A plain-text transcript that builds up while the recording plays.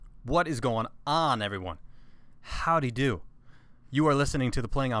What is going on, everyone? Howdy do. You are listening to the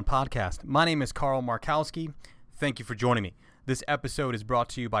Playing On podcast. My name is Cody Mickowski. Thank you for joining me. This episode is brought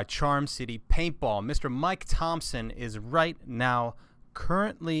to you by Charm City Paintball. Mr. Mike Thompson is right now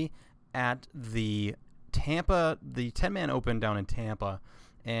currently at the 10-man open down in Tampa,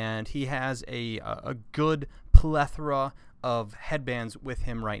 and he has a good plethora of headbands with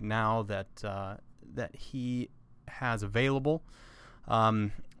him right now that he has available.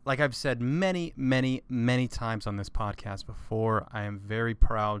 Like I've said many times on this podcast before, I am very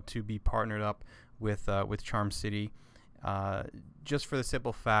proud to be partnered up with Charm City, just for the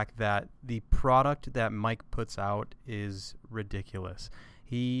simple fact that the product that Mike puts out is ridiculous.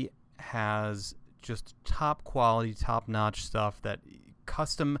 He has just top quality, top notch stuff, that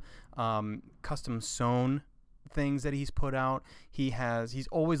custom sewn things that he's put out. He's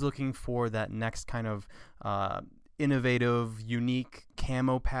always looking for that next kind of innovative, unique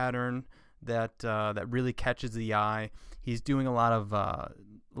camo pattern that really catches the eye. He's doing a lot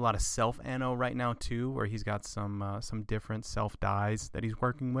of self anno right now too, where he's got some different self dyes that he's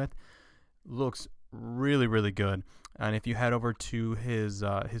working with. Looks really good. And if you head over to his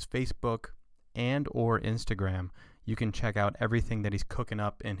Facebook and or Instagram, you can check out everything that he's cooking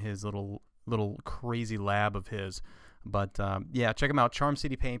up in his little crazy lab of his. But yeah, check him out, Charm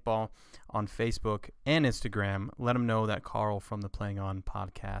City Paintball on Facebook and Instagram. Let him know that Carl from the Playing On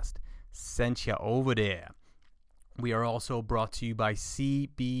podcast sent you over there. We are also brought to you by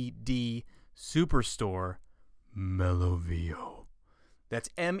CBD Superstore Melloveo. That's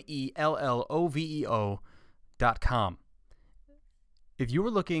MELLOVEO.com. If you were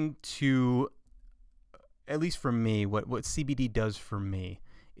looking to, at least for me, what CBD does for me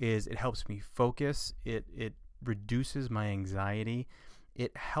is it helps me focus. It reduces my anxiety.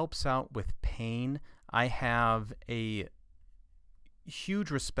 It helps out with pain. I have a huge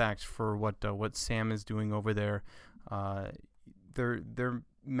respect for what Sam is doing over there. They're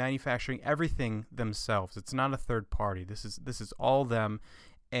manufacturing everything themselves. It's not a third party. This is all them,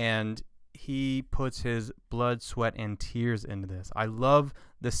 and he puts his blood, sweat, and tears into this. I love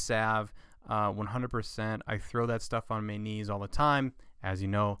the salve 100%. I throw that stuff on my knees all the time. As you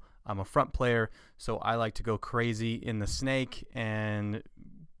know, I'm a front player, so I like to go crazy in the snake and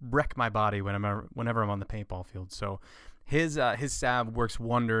wreck my body whenever I'm on the paintball field. So his salve works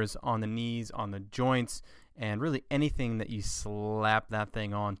wonders on the knees, on the joints, and really anything that you slap that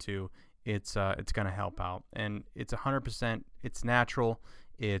thing onto, it's going to help out. And it's 100%. It's natural.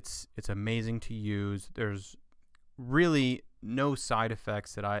 It's amazing to use. There's really no side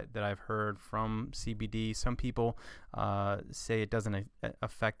effects that I've heard from CBD. Some people say it doesn't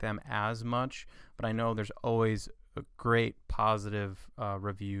affect them as much, but I know there's always great positive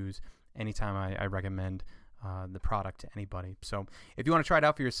reviews anytime I recommend the product to anybody. So if you want to try it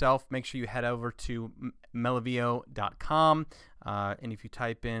out for yourself, make sure you head over to melloveo.com, and if you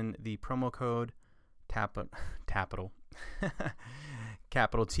type in the promo code capital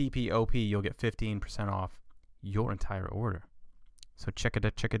TPOP, you'll get 15% off your entire order. So check it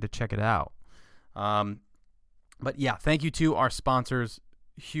out. But yeah, thank you to our sponsors.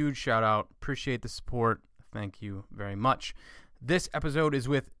 Huge shout out. Appreciate the support. Thank you very much. This episode is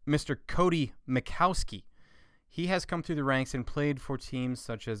with Mr. Cody Mickowski. He has come through the ranks and played for teams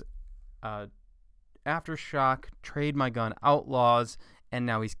such as Aftershock, Trade My Gun Outlaws, and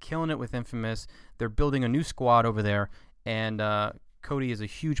now he's killing it with Infamous. They're building a new squad over there, and Cody is a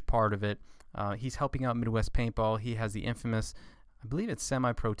huge part of it. He's helping out Midwest Paintball. He has the Infamous, I believe it's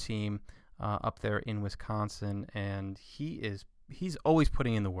semi-pro team up there in Wisconsin, and he's always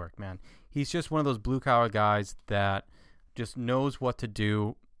putting in the work, man. He's just one of those blue-collar guys that just knows what to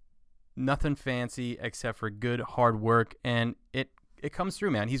do. Nothing fancy except for good, hard work, and it comes through,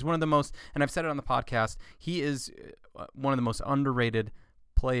 man. He's one of the most, and I've said it on the podcast, he is one of the most underrated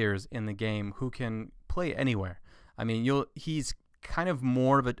players in the game who can play anywhere. I mean, he's kind of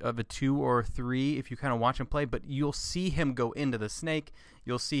more of a 2 or 3 if you kind of watch him play, but you'll see him go into the snake.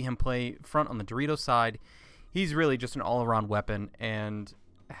 You'll see him play front on the Dorito side. He's really just an all-around weapon and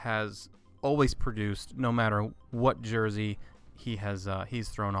has always produced no matter what jersey he's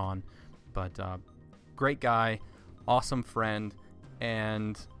thrown on. But great guy, awesome friend,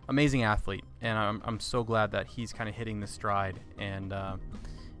 and amazing athlete. And I'm so glad that he's kind of hitting the stride. And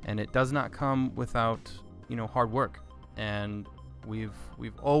it does not come without hard work. And we've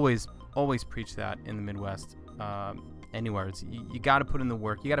always preached that in the Midwest. Anywhere, you got to put in the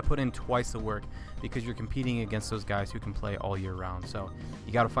work. You got to put in twice the work because you're competing against those guys who can play all year round. So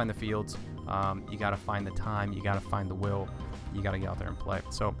you got to find the fields. You got to find the time. You got to find the will. You got to get out there and play.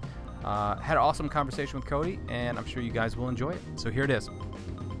 So had an awesome conversation with Cody, and I'm sure you guys will enjoy it. So here it is.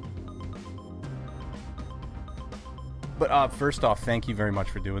 But first off, thank you very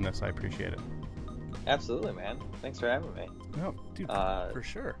much for doing this. I appreciate it. Absolutely, man. Thanks for having me. No, dude, for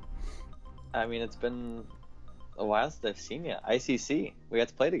sure. I mean, it's been a while since I've seen you. ICC. We got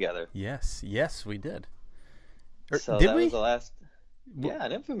to play together. Yes, we did. So did that we? was the last. Yeah,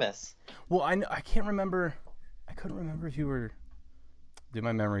 an Infamous. Well, I can't remember. I couldn't remember if you were. Dude,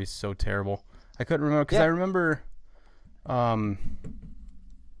 my memory is so terrible. I couldn't remember because I remember. I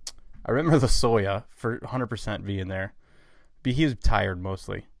remember the Soya for 100% being there. But he was tired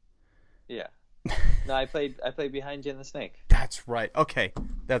mostly. Yeah. No, I played behind you in the snake. That's right. Okay,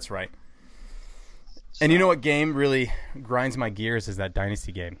 that's right. So, and you know what game really grinds my gears is that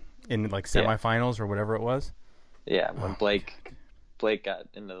Dynasty game in like semifinals or whatever it was. Yeah, when Blake got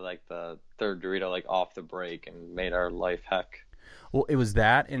into like the third Dorito like off the break and made our life heck. Well, it was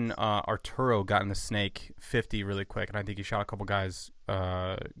that, and Arturo got in the snake 50 really quick, and I think he shot a couple guys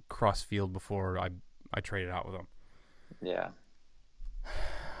cross field before I traded out with him. Yeah.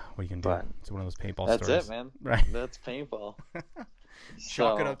 What are you gonna do? But it's one of those paintball that's stories. That's it, man. Right. That's paintball.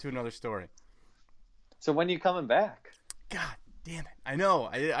 Chalk it up to another story. So when are you coming back? God damn it! I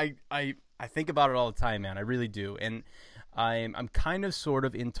know. I think about it all the time, man. I really do, and I'm kind of sort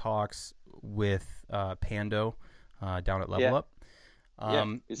of in talks with Pando down at Level Up.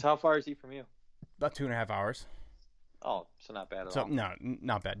 Is how far is he from you? About 2.5 hours. Oh, so not bad at all. No,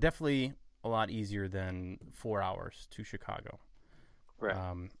 not bad. Definitely a lot easier than 4 hours to Chicago. Right.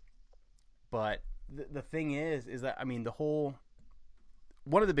 But the thing is that, I mean,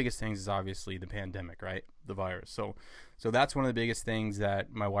 one of the biggest things is obviously the pandemic, right? The virus. So that's one of the biggest things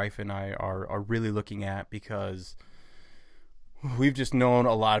that my wife and I are really looking at, because we've just known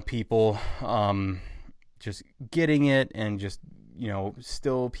a lot of people just getting it, and just, you know,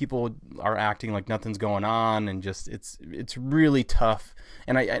 still people are acting like nothing's going on, and just it's really tough.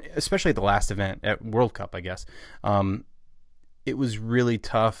 And I especially at the last event at World Cup, I guess, it was really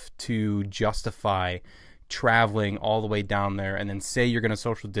tough to justify traveling all the way down there and then say you're going to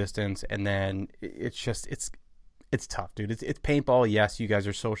social distance, and then it's tough, dude. It's paintball. Yes, you guys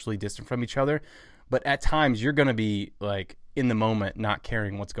are socially distant from each other, but at times you're going to be like in the moment, not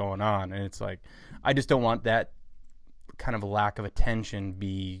caring what's going on, and it's like, I just don't want that kind of a lack of attention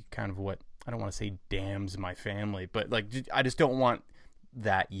be kind of what, I don't want to say damns my family, but like, I just don't want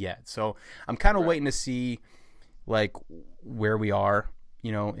that yet. So I'm kind of waiting to see like where we are,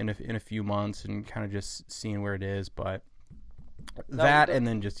 you know, in a few months, and kind of just seeing where it is. But and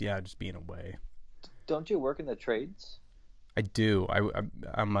then just being away. Don't you work in the trades? I do.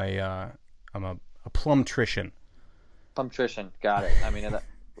 I'm a plumtrician. Plumtrician, got it. I mean,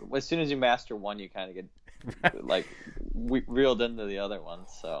 as soon as you master one, you kind of get like reeled into the other ones.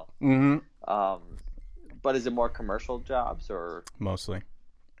 So, but is it more commercial jobs or mostly?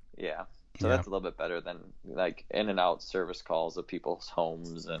 Yeah. So that's a little bit better than like in and out service calls of people's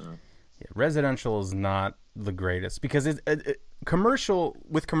homes. And residential is not the greatest, because it's commercial.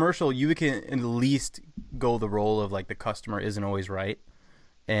 With commercial, you can at least go the role of like the customer isn't always right,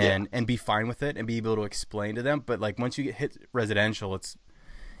 and be fine with it and be able to explain to them. But like once you get hit residential,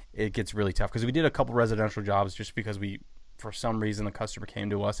 it gets really tough, because we did a couple residential jobs just because for some reason the customer came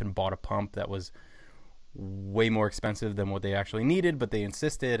to us and bought a pump that was way more expensive than what they actually needed, but they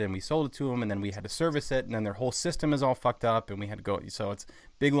insisted, and we sold it to them, and then we had to service it, and then their whole system is all fucked up, and we had to go. So it's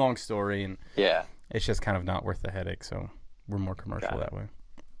big long story, and it's just kind of not worth the headache. So we're more commercial that way.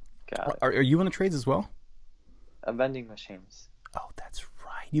 Got it. Are you in the trades as well? Vending machines. Oh, that's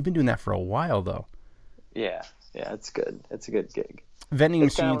right. You've been doing that for a while, though. Yeah, it's good. It's a good gig. Vending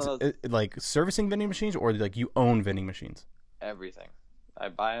machines, like servicing vending machines, or like you own vending machines? Everything. I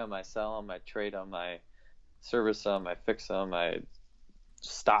buy them, I sell them, I trade them, I service them, I fix them, I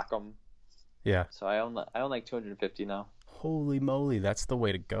stock them. Yeah. So I own like 250 now. Holy moly, that's the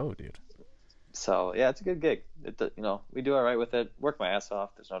way to go, dude. So yeah, it's a good gig. We do all right with it. Work my ass off.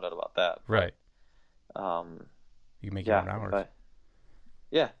 There's no doubt about that. Right. But, you can make your own hours.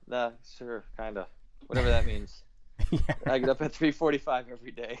 Sure, kind of. Whatever that means. I get up at 3:45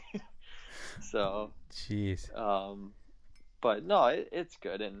 every day. So. Jeez. But no, it's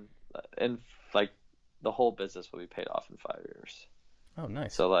good, and like the whole business will be paid off in 5 years. Oh,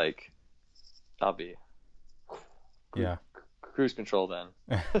 nice. So like, I'll be cruise control then.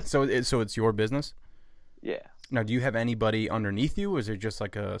 So it's your business? Yeah. Now, do you have anybody underneath you, or is it just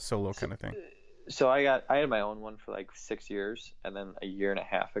like a solo kind of thing? So I had my own one for like 6 years, and then a year and a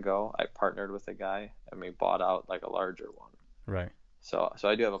half ago, I partnered with a guy, and we bought out like a larger one. Right. So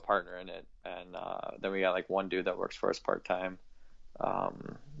I do have a partner in it, and then we got like one dude that works for us part time.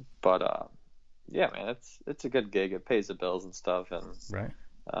 Yeah, man, it's a good gig. It pays the bills and stuff, and right.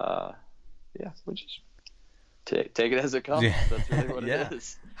 which is take it as it comes. Yeah. That's really what Yeah. it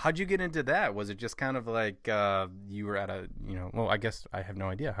is. How'd you get into that? Was it just kind of like you were at a, well, I guess I have no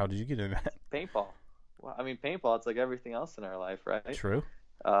idea. How did you get into that? Paintball. Well, I mean, paintball, it's like everything else in our life, right? True.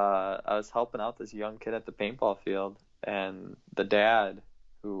 I was helping out this young kid at the paintball field, and the dad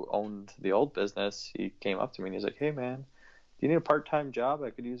who owned the old business, he came up to me and he's like, "Hey man, do you need a part-time job? I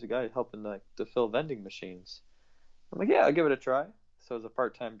could use a guy helping to fill vending machines." I'm like, "Yeah, I'll give it a try." So it's a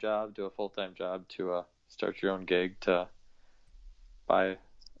part-time job to a full-time job to start your own gig to buy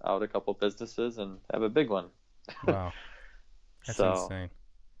out a couple businesses and have a big one. Wow. That's insane.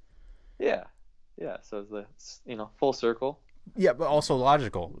 Yeah. So it's full circle. Yeah, but also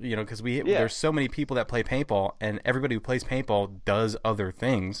logical, because there's so many people that play paintball, and everybody who plays paintball does other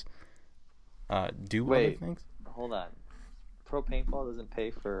things. Other things? Hold on. Pro paintball doesn't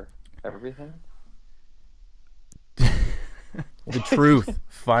pay for everything? The truth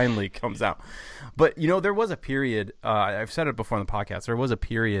finally comes out. But, there was a period, I've said it before on the podcast, there was a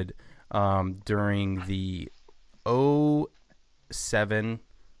period during the 07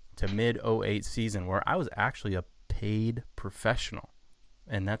 to mid 08 season where I was actually a paid professional,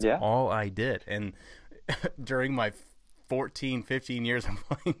 and that's all I did. And during my 15 years of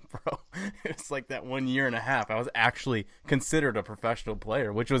playing pro, it was like that 1 year and a half I was actually considered a professional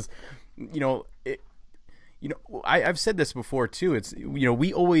player, which was, I've said this before too. It's,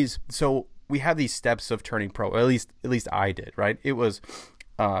 we have these steps of turning pro, or at least I did, right? It was,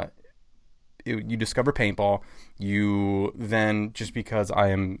 you discover paintball, you then, just because I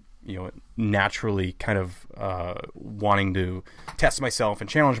am, naturally kind of wanting to test myself and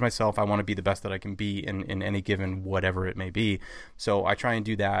challenge myself, I want to be the best that I can be in any given whatever it may be. So I try and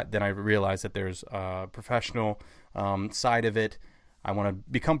do that. Then I realize that there's a professional side of it. I want to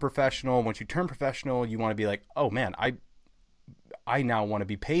become professional. Once you turn professional, you want to be like, oh man, I now want to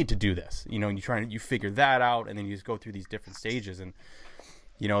be paid to do this. And you figure that out, and then you just go through these different stages. And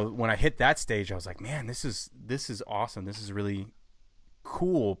when I hit that stage, I was like, man, this is awesome. This is really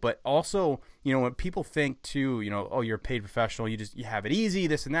cool. But also, when people think too, oh, you're a paid professional, you have it easy,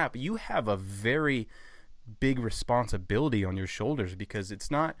 this and that, but you have a very big responsibility on your shoulders, because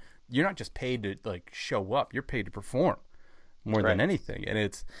you're not just paid to like show up, you're paid to perform more than anything. And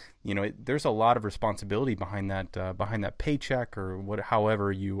it's, there's a lot of responsibility behind that paycheck, or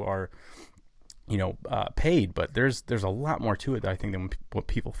however you are, paid. But there's a lot more to it, I think, than what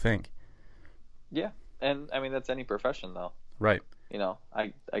people think. Yeah. And I mean, that's any profession though. Right.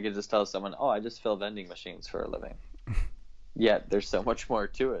 I could just tell someone, oh, I just fill vending machines for a living. Yet there's so much more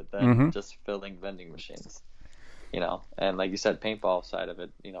to it than just filling vending machines. And like you said, paintball side of it,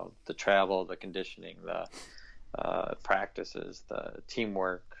 the travel, the conditioning, the practices, the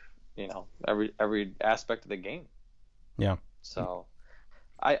teamwork, every aspect of the game. Yeah. So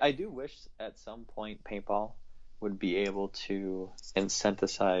I do wish at some point paintball would be able to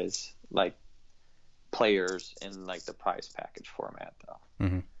incentivize like players in like the prize package format though.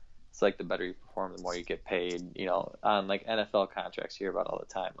 Mm-hmm. It's like the better you perform, the more you get paid. On like NFL contracts you hear about all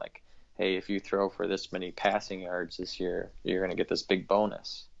the time, like, hey, if you throw for this many passing yards this year, you're going to get this big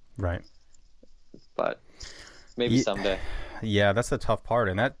bonus. Right. But maybe someday. Yeah, that's the tough part,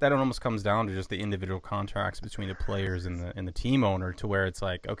 and that almost comes down to just the individual contracts between the players and the team owner, to where it's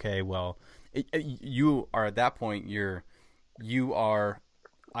like, okay, well, you are at that point, you are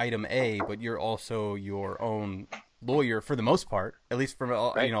item A, but you're also your own lawyer for the most part, at least from a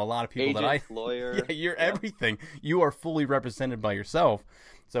lot of people. Agent, lawyer. Yeah, you're everything. You are fully represented by yourself.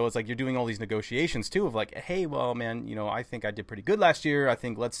 So it's like you're doing all these negotiations too, of like, hey, well, man, I think I did pretty good last year. I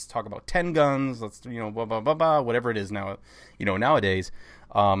think let's talk about 10 guns. Let's, blah, blah, blah, blah, whatever it is now, nowadays.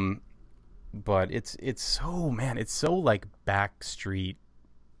 But it's so like backstreet,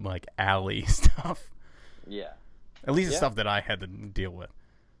 like alley stuff. Yeah. At least the stuff that I had to deal with.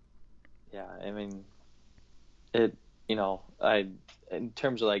 Yeah. I mean, in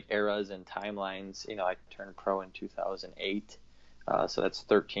terms of like eras and timelines, I turned pro in 2008. So that's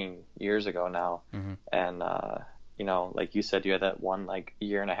 13 years ago now. Mm-hmm. And, like you said, you had that one like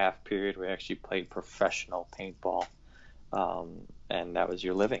year and a half period where you actually played professional paintball. And that was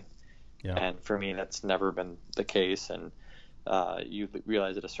your living. Yeah. And for me, that's never been the case. And you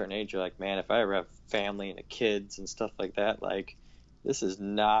realize at a certain age, you're like, man, if I ever have family and kids and stuff like that, like this is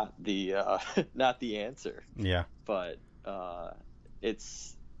not the answer. Yeah. But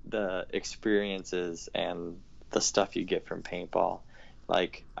it's the experiences and the stuff you get from paintball.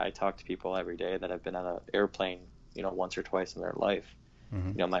 Like I talk to people every day that have been on an airplane, once or twice in their life.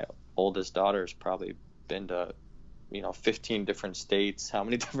 Mm-hmm. My oldest daughter's probably been to, 15 different states, how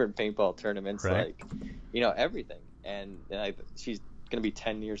many different paintball tournaments, right. Like, everything. And she's going to be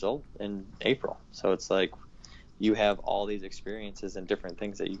 10 years old in April. So it's like, you have all these experiences and different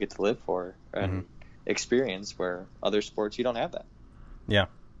things that you get to live for and experience, where other sports you don't have that. Yeah,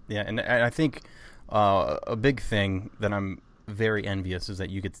 and I think a big thing that I'm very envious is that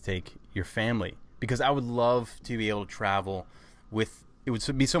you get to take your family, because I would love to be able to travel with. It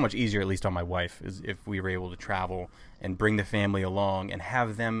would be so much easier, at least on my wife, is if we were able to travel and bring the family along and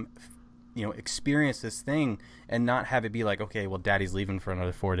have them, experience this thing and not have it be like, okay, well, Daddy's leaving for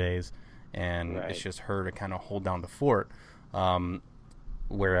another 4 days, and it's just her to kind of hold down the fort.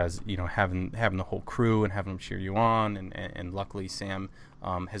 Whereas, having the whole crew and having them cheer you on, and luckily Sam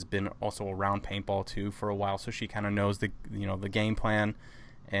has been also around paintball too for a while, so she kind of knows the game plan,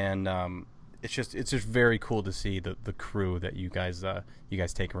 and it's just very cool to see the crew that you guys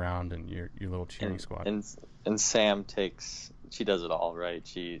take around, and your little cheering squad. And Sam she does it all, right?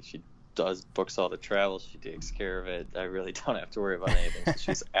 She books all the travel, she takes care of it. I really don't have to worry about anything. So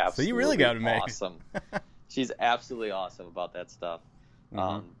she's absolutely so you really got it, awesome. She's absolutely awesome about that stuff.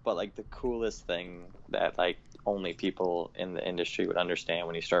 But like the coolest thing that like only people in the industry would understand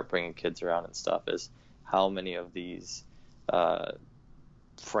when you start bringing kids around and stuff is how many of these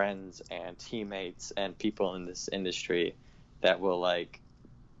friends and teammates and people in this industry that will like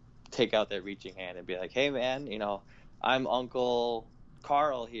take out that reaching hand and be like, hey man, I'm Uncle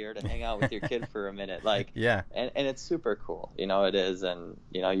Carl here to hang out with your kid for a minute. Like, yeah. And it's super cool. It is. And,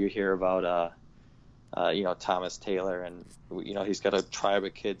 you hear about, Thomas Taylor, and, he's got a tribe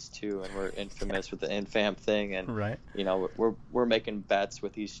of kids too. And we're infamous with the infam thing. And, right. We're making bets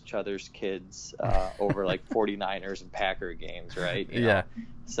with each other's kids, over like 49ers and Packer games. Right. Yeah.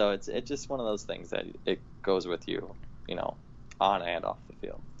 So it's just one of those things that it goes with you, on and off the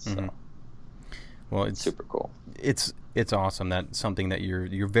field. So. Well, it's super cool. It's awesome that something that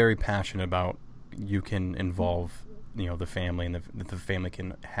you're very passionate about, you can involve the family, and the family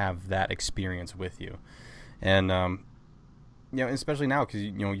can have that experience with you, and especially now, because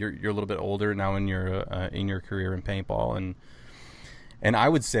you're a little bit older now in your career in paintball, and I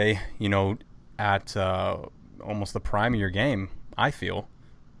would say at almost the prime of your game, I feel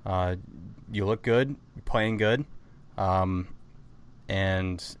you look good, you're playing good, and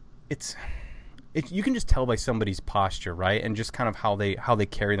you can just tell by somebody's posture, right? And just kind of how they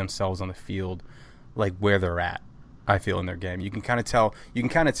carry themselves on the field, like where they're at, I feel, in their game. You can kind of tell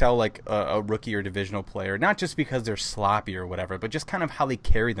like a rookie or divisional player, not just because they're sloppy or whatever, but just kind of how they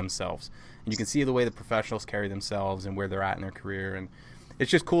carry themselves. And you can see the way the professionals carry themselves and where they're at in their career. And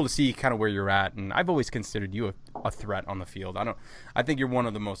it's just cool to see kind of where you're at. And I've always considered you a threat on the field. I think you're one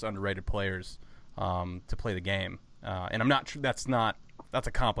of the most underrated players to play the game. And I'm not. That's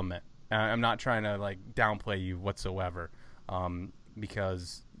a compliment. I'm not trying to like downplay you whatsoever,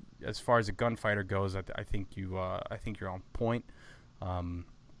 because as far as a gunfighter goes, I think you're on point,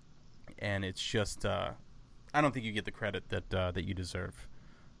 and it's just I don't think you get the credit that you deserve.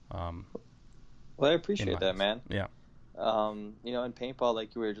 Well, I appreciate that, man. Yeah. In paintball, like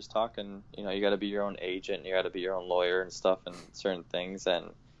we were just talking, you got to be your own agent, you got to be your own lawyer and stuff, and certain things,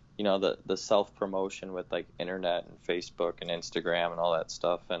 and the self promotion with like internet and Facebook and Instagram and all that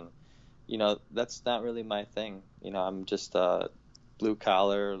stuff, and that's not really my thing. I'm just a blue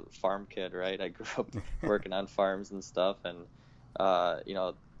collar farm kid, right? I grew up working on farms and stuff, and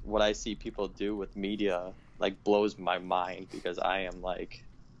what I see people do with media like blows my mind, because I am like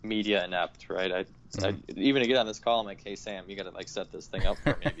media inept, right? I even to get on this call, I'm like, hey Sam, you gotta like set this thing up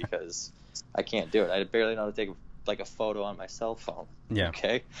for me because I can't do it. I barely know how to take like a photo on my cell phone. Yeah.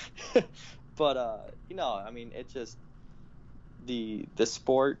 Okay. But I mean, it just the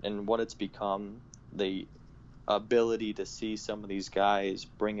sport and what it's become, the ability to see some of these guys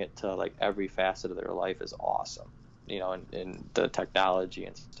bring it to like every facet of their life is awesome, and the technology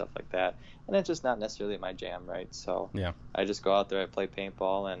and stuff like that. And it's just not necessarily my jam, right? So yeah, I just go out there, I play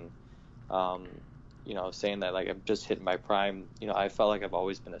paintball, and saying that like I'm just hitting my prime, I felt like I've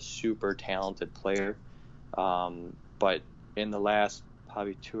always been a super talented player, but in the last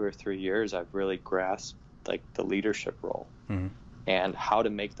probably 2 or 3 years, I've really grasped like the leadership role, and how to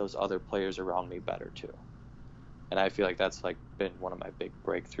make those other players around me better too. And I feel like that's like been one of my big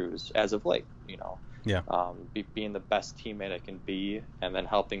breakthroughs as of late, Yeah. Being the best teammate I can be, and then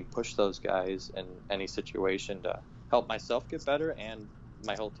helping push those guys in any situation to help myself get better and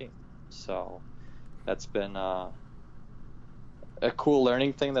my whole team. So that's been a cool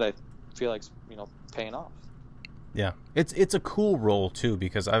learning thing that I feel like paying off. Yeah, it's a cool role too,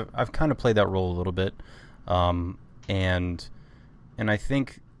 because I've kind of played that role a little bit, and I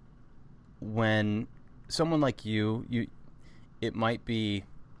think when someone like you it might be,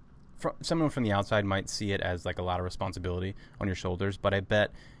 someone from the outside might see it as like a lot of responsibility on your shoulders, but I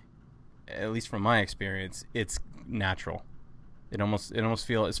bet at least from my experience, it's natural. It almost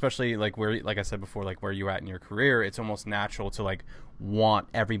feel, especially like where, like I said before, like where you're at in your career, it's almost natural to like want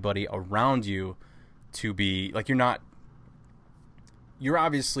everybody around you to be like, you're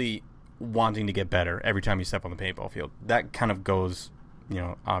obviously wanting to get better every time you step on the paintball field. That kind of goes,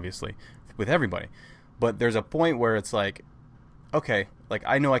 obviously with everybody. But there's a point where it's like, okay, like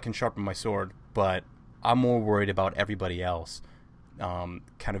I know I can sharpen my sword, but I'm more worried about everybody else kind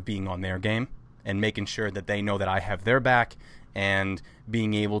of being on their game and making sure that they know that I have their back, and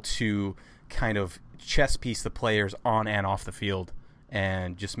being able to kind of chess piece the players on and off the field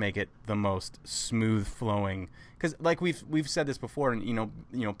and just make it the most smooth flowing. Because like we've said this before,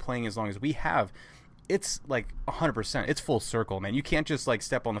 and playing as long as we have, it's like 100%. It's full circle, man. You can't just like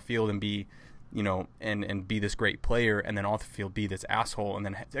step on the field and be, and be this great player, and then off the field be this asshole, and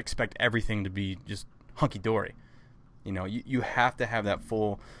then expect everything to be just hunky dory. You have to have that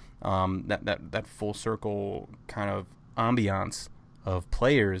full that full circle kind of ambiance of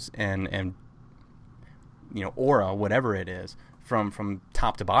players and aura, whatever it is, from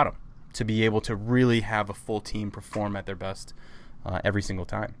top to bottom, to be able to really have a full team perform at their best every single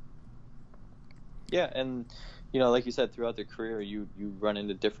time. Yeah, and like you said, throughout their career, you run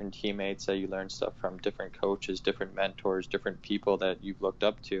into different teammates that you learn stuff from, different coaches, different mentors, different people that you've looked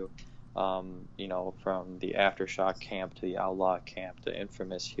up to. From the Aftershock camp to the Outlaw camp to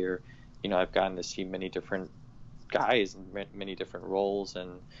Infamous here, I've gotten to see many different guys in many different roles,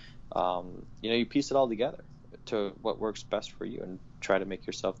 and you piece it all together to what works best for you, and try to make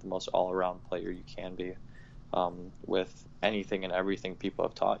yourself the most all-around player you can be with anything and everything people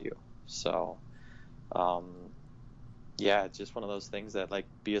have taught you. So it's just one of those things that, like,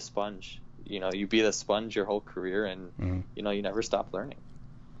 be a sponge. You be the sponge your whole career, and you never stop learning.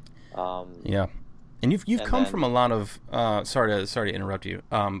 And you've come from a lot of sorry to interrupt you,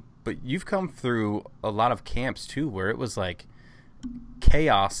 but you've come through a lot of camps too, where it was like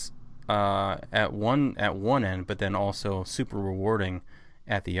chaos at one end, but then also super rewarding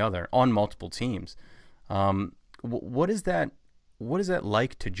at the other on multiple teams. What is that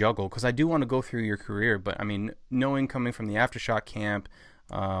like to juggle? Because I do want to go through your career, but I mean, knowing, coming from the Aftershock camp,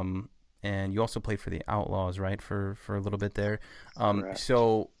 and you also played for the Outlaws, right, for a little bit there.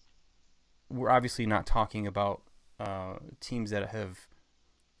 So we're obviously not talking about teams that have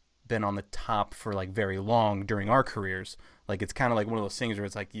been on the top for like very long during our careers. Like, it's kind of like one of those things where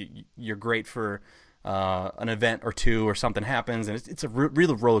it's like you're great for an event or two, or something happens, and it's a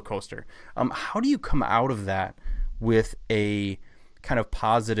real roller coaster. How do you come out of that with a kind of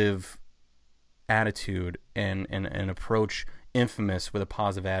positive attitude and approach Infamous with a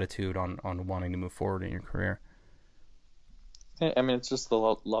positive attitude on wanting to move forward in your career? I mean, it's just the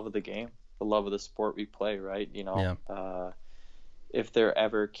love of the game, the love of the sport we play, right? If there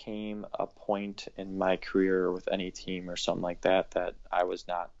ever came a point in my career with any team or something like that I was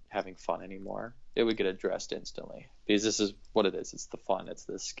not having fun anymore, it would get addressed instantly, because this is what it is. It's the fun. It's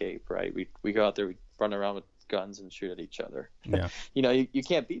the escape, right? We go out there, we run around with guns and shoot at each other. Yeah. You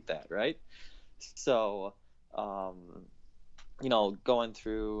can't beat that, right? So, going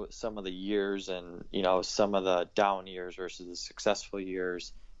through some of the years, and, some of the down years versus the successful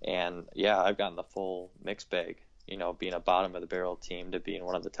years. And yeah, I've gotten the full mixed bag, being a bottom of the barrel team to being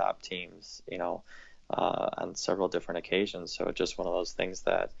one of the top teams, on several different occasions. So it's just one of those things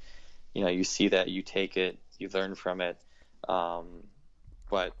that, you see that, you take it, you learn from it.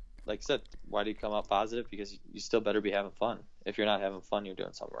 But like I said, why do you come out positive? Because you still better be having fun. If you're not having fun, you're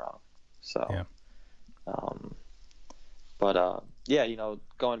doing something wrong. So, yeah.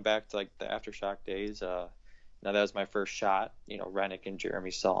 Going back to like the Aftershock days, that was my first shot. Rennick and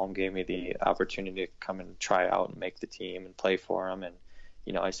Jeremy Salm gave me the opportunity to come and try out and make the team and play for them. And,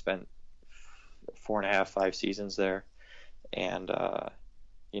 I spent 4.5, 5 seasons there. And,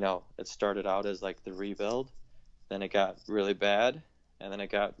 it started out as like the rebuild. Then it got really bad, and then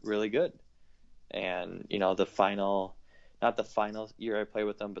it got really good. And, not the final year I played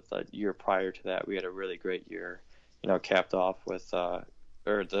with them, but the year prior to that, we had a really great year, capped off with,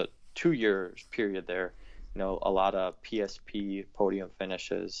 the 2 years period there, a lot of PSP podium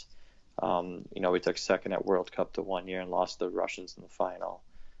finishes. We took second at World Cup the 1 year and lost the Russians in the final.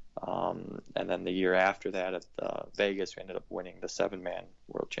 And then the year after that at Vegas, we ended up winning the 7-man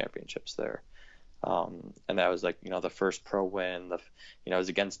world championships there. And that was like, the first pro win, it was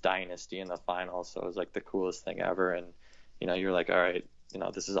against Dynasty in the final. So it was like the coolest thing ever. And, you're like, all right,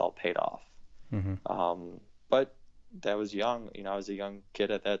 this is all paid off. Mm-hmm. But that was young, I was a young kid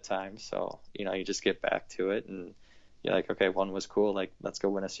at that time. So, you just get back to it, and you're like, okay, one was cool. Like, let's go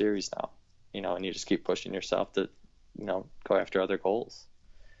win a series now, and you just keep pushing yourself to, go after other goals.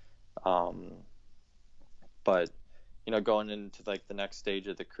 But going into like the next stage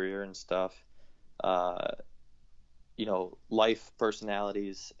of the career and stuff, uh, life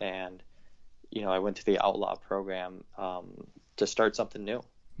personalities, and I went to the outlaw program to start something new.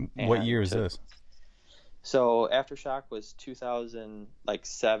 What year is this? So Aftershock was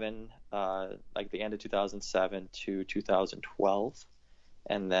 2007, like the end of 2007 to 2012,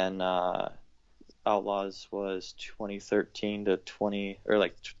 and then Outlaws was 2013 to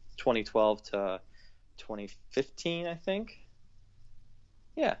 2012 to 2015, I think.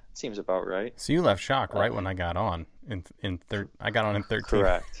 Yeah, it seems about right. So you left Shock right when I got on I got on in 13.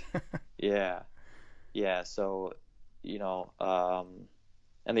 Correct. Yeah. So,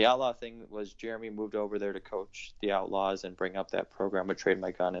 and the Outlaw thing was Jeremy moved over there to coach the Outlaws and bring up that program with Trade My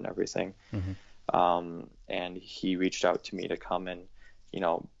Gun and everything. Mm-hmm. And he reached out to me to come and,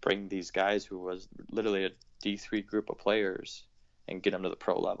 bring these guys who was literally a D3 group of players and get them to the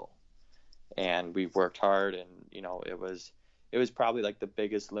pro level. And we worked hard, and, it was probably like the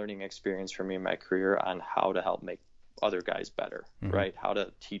biggest learning experience for me in my career on how to help make other guys better, mm-hmm. right? How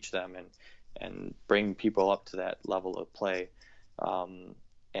to teach them and bring people up to that level of play. And,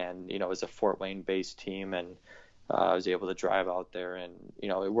 it was a Fort Wayne based team, and I was able to drive out there, and,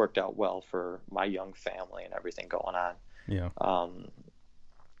 it worked out well for my young family and everything going on. Yeah.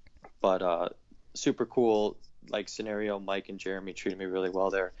 But super cool, like scenario. Mike and Jeremy treated me really well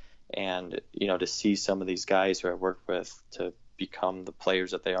there. And, to see some of these guys who I worked with to become the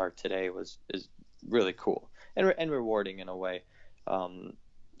players that they are today is really cool and rewarding in a way.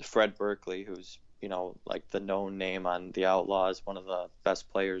 Fred Berkeley, who's, like the known name on the Outlaws, one of the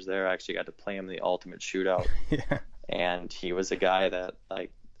best players there. I actually got to play him in the Ultimate Shootout. Yeah. And he was a guy that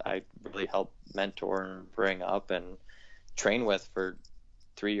like I really helped mentor and bring up and train with for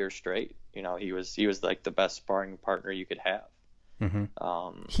 3 years straight. He was like the best sparring partner you could have.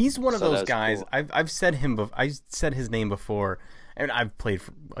 Mm-hmm. He's one of those guys. Cool. I've said I've said his name before, and I've played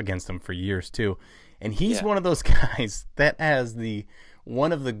against him for years too. And he's one of those guys that has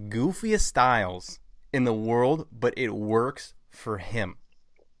one of the goofiest styles in the world, but it works for him.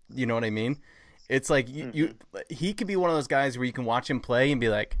 You know what I mean? It's like he could be one of those guys where you can watch him play and be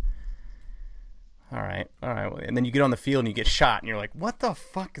like, all right. And then you get on the field and you get shot and you're like, what the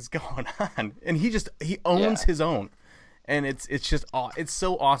fuck is going on? And he owns his own. And it's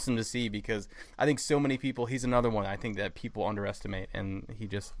so awesome to see, because I think so many people, he's another one I think that people underestimate, and he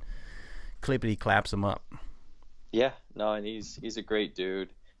just clippity claps him up. Yeah, no, and he's a great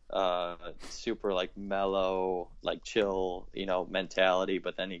dude. Super like mellow, like chill, mentality,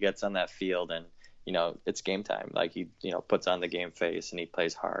 but then he gets on that field and, it's game time. Like he, puts on the game face and he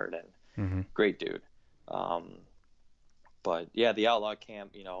plays hard, and great dude. But yeah, the Outlaw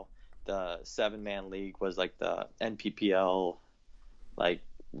camp, the 7-man league was like the NPPL, like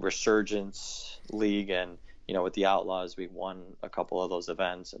resurgence league, and with the Outlaws we won a couple of those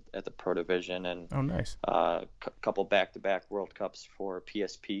events at the Pro Division, and oh nice, couple back-to-back World Cups for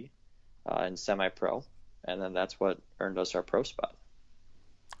PSP and semi-pro, and then that's what earned us our pro spot.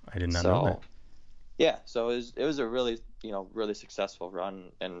 I did not know that. Yeah, so it was a really really successful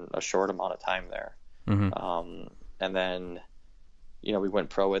run in a short amount of time there. And then we went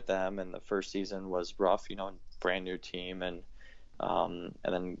pro with them, and the first season was rough, brand new team, and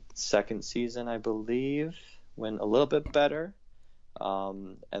then second season I believe went a little bit better,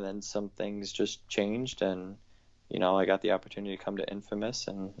 and then some things just changed, and I got the opportunity to come to Infamous,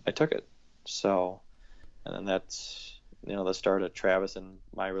 and I took it. So, and then that's the start of Travis and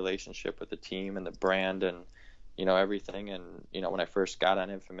my relationship with the team and the brand, and everything. And when I first got on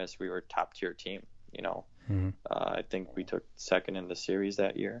Infamous, we were a top tier team. I think we took second in the series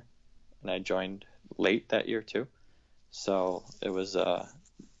that year, and I joined late that year too. So it was a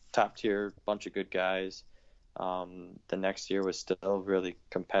top tier bunch of good guys. The next year was still really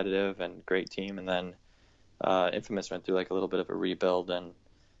competitive and great team, and then Infamous went through like a little bit of a rebuild, and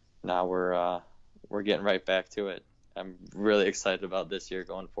now we're getting right back to it. I'm really excited about this year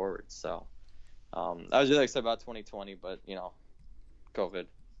going forward. So I was really excited about 2020, but COVID.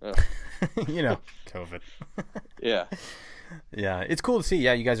 COVID. Yeah. Yeah, it's cool to see.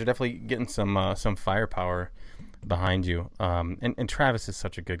 Yeah, you guys are definitely getting some firepower behind you. And Travis is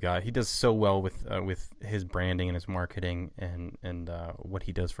such a good guy. He does so well with his branding and his marketing and what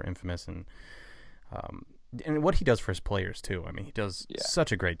he does for Infamous and what he does for his players too. I mean, he does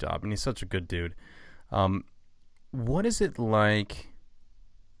such a great job, and he's such a good dude. What is it like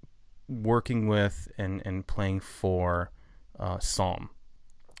working with and playing for Psalm?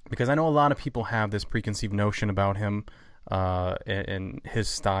 Because I know a lot of people have this preconceived notion about him and his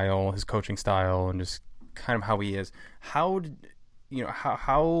style, his coaching style, and just kind of how he is. How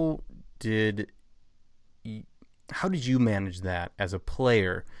did how did you manage that as a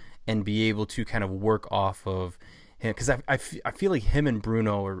player and be able to kind of work off of him? Because I feel like him and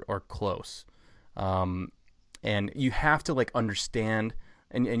Bruno are close, and you have to like understand,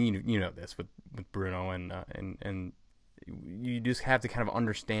 and you know this with Bruno, and you just have to kind of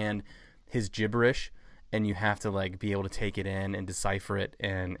understand his gibberish, and you have to like be able to take it in and decipher it,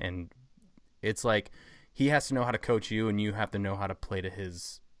 and it's like he has to know how to coach you, and you have to know how to play to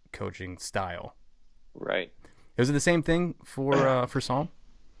his coaching style. Right. Was it the same thing for Psalm?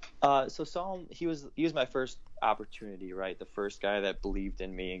 So Psalm, he was my first opportunity, right? The first guy that believed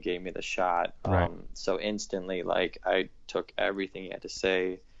in me and gave me the shot. Right. So instantly, like, I took everything he had to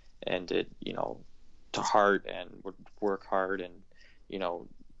say and did, to heart, and would work hard and,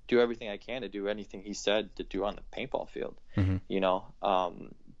 do everything I can to do anything he said to do on the paintball field. Mm-hmm.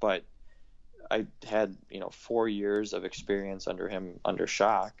 But I had, 4 years of experience under him under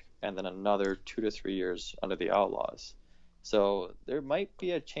Shock, and then another 2 to 3 years under the Outlaws. So there might be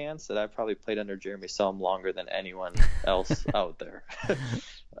a chance that I probably played under Jeremy Selm longer than anyone else out there.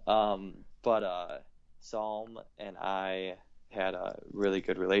 But Selm and I had a really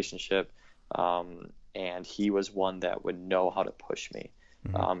good relationship, and he was one that would know how to push me.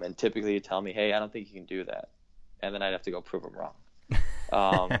 Mm-hmm. And typically he'd tell me, hey, I don't think you can do that. And then I'd have to go prove him wrong.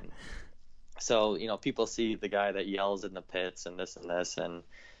 So, people see the guy that yells in the pits and this, and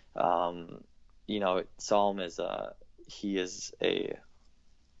Psalm he is a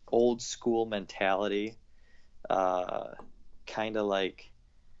old school mentality, kind of like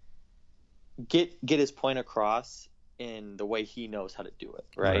get his point across in the way he knows how to do it,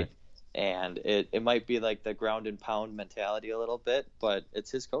 right? And it might be like the ground and pound mentality a little bit, but it's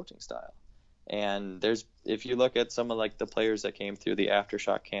his coaching style. And if you look at some of like the players that came through the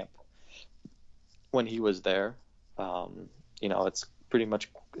Aftershock camp when he was there, it's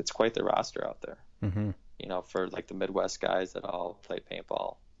quite the roster out there. Mm-hmm. For like the Midwest guys that all play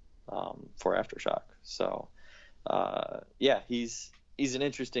paintball for Aftershock. So he's an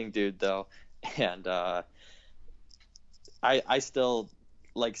interesting dude though, and I still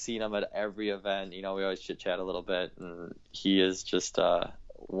like seeing him at every event. We always chit chat a little bit, and he is just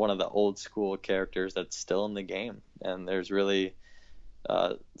one of the old school characters that's still in the game, and there's really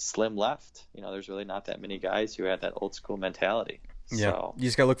slim left. There's really not that many guys who had that old school mentality. Yeah, so, you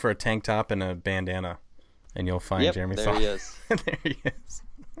just gotta look for a tank top and a bandana, and you'll find Jeremy there Selm. he is. There he is.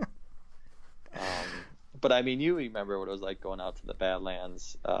 But I mean, you remember what it was like going out to the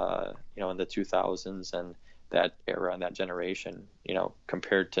Badlands, in the 2000s and that era and that generation,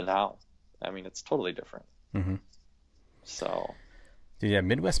 compared to now. I mean, it's totally different. Mm-hmm. So, dude, yeah,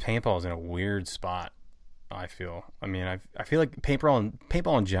 Midwest paintball is in a weird spot, I feel. I mean, I feel like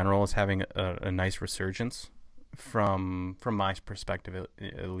paintball in general is having a nice resurgence from my perspective,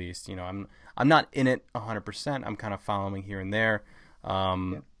 at least. I'm not in it 100%. I'm kind of following here and there,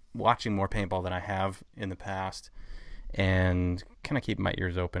 watching more paintball than I have in the past, and kind of keeping my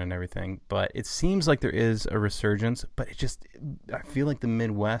ears open and everything. But it seems like there is a resurgence, but I feel like the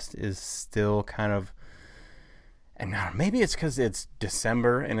Midwest is still kind of, and now maybe it's because it's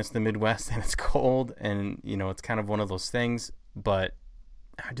December and it's the Midwest and it's cold, and it's kind of one of those things. But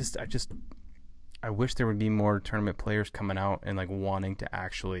I wish there would be more tournament players coming out and like wanting to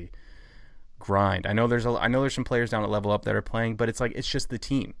actually grind. I know there's some players down at Level Up that are playing, but it's just the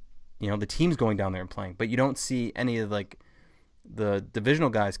team. The team's going down there and playing, but you don't see any of like the divisional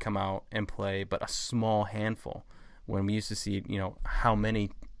guys come out and play, but a small handful. When we used to see, how many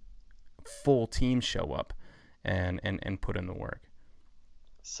full teams show up and put in the work.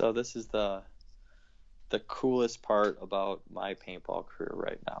 So this is the coolest part about my paintball career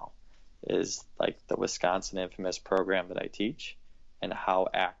right now, is like the Wisconsin Infamous program that I teach and how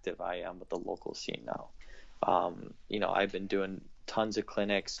active I am with the local scene now. I've been doing tons of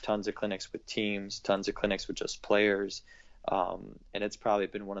clinics with teams, tons of clinics with just players. And it's probably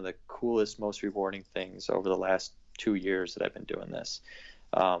been one of the coolest, most rewarding things over the last 2 years that I've been doing this.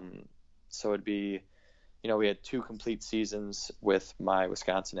 So it'd be, we had 2 complete seasons with my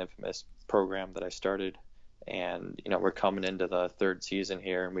Wisconsin Infamous program that I started. And, we're coming into the 3rd season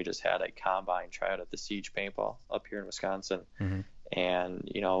here, and we just had a combine tryout at the Siege Paintball up here in Wisconsin. Mm-hmm. And,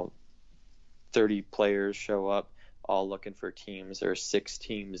 30 players show up, all looking for teams. There are 6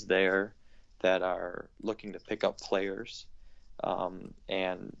 teams there that are looking to pick up players. And,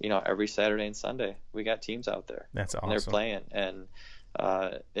 every Saturday and Sunday, we got teams out there. That's awesome. And they're playing. And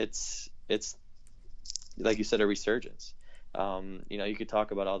it's like you said, a resurgence. You could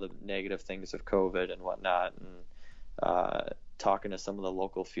talk about all the negative things of COVID and whatnot, and talking to some of the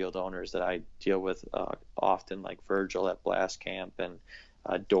local field owners that I deal with often, like Virgil at Blast Camp, and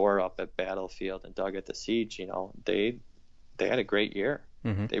Door up at Battlefield and Doug at the Siege, they had a great year.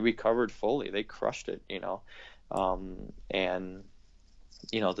 Mm-hmm. They recovered fully. They crushed it, and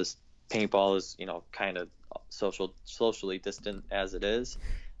this paintball is, kind of socially distant as it is,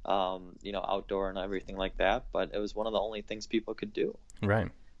 outdoor and everything like that. But it was one of the only things people could do. Right.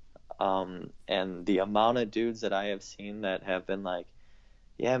 And the amount of dudes that I have seen that have been like,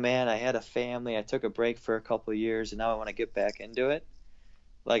 yeah, man, I had a family. I took a break for a couple of years and now I want to get back into it.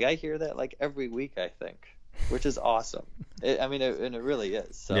 Like, I hear that like every week, I think, which is awesome. And it really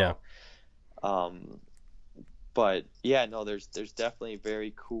is. So, yeah. But yeah, no, there's definitely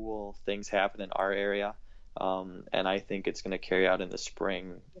very cool things happen in our area. And I think it's going to carry out in the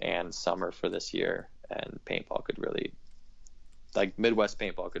spring and summer for this year. And paintball could really, like, Midwest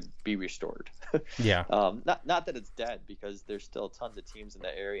paintball could be restored. Yeah. Not that it's dead, because there's still tons of teams in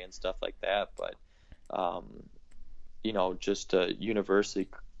the area and stuff like that. But, just to universally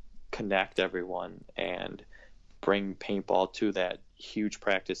connect everyone and bring paintball to that huge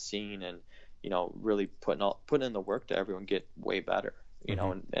practice scene, and really putting in the work to everyone get way better,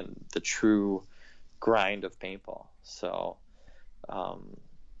 mm-hmm. and the true grind of paintball. So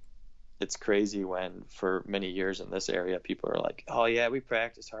it's crazy when for many years in this area people are like, oh yeah, we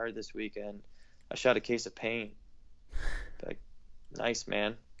practiced hard this weekend, I shot a case of paint. Like, nice,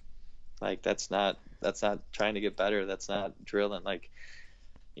 man. Like, that's not trying to get better. That's not drilling. Like,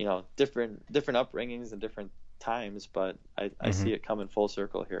 different upbringings and different times, but I mm-hmm. see it coming full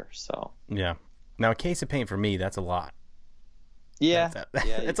circle here. So yeah. Now, a case of paint for me, that's a lot. Yeah,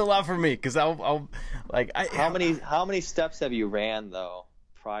 it's a lot for me, because I'll like. How many steps have you ran though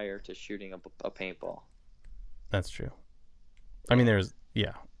prior to shooting a paintball? That's true. I mean, there's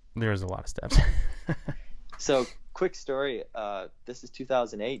a lot of steps. So, quick story. This is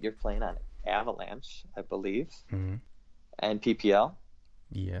 2008. You're playing on Avalanche, I believe, mm-hmm. and PPL.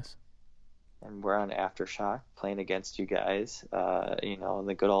 Yes. And we're on Aftershock playing against you guys, in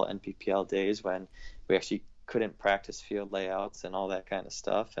the good old NPPL days when we actually couldn't practice field layouts and all that kind of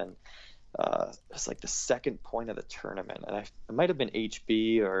stuff. And it was like the second point of the tournament. And it might have been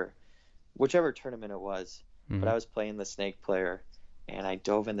HB or whichever tournament it was, mm-hmm. but I was playing the snake player, and I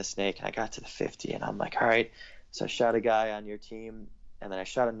dove in the snake, and I got to the 50, and I'm like, all right. So I shot a guy on your team, and then I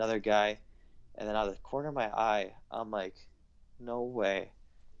shot another guy, and then out of the corner of my eye, I'm like, no way.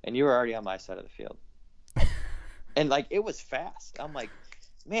 And you were already on my side of the field. And like, it was fast. I'm like,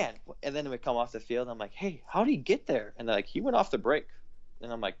 man. And then we come off the field, I'm like, hey, how did he get there? And they're like, he went off the break.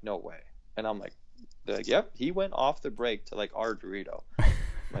 And I'm like, no way. And I'm like, they're like, yep, he went off the break to like our Dorito. I'm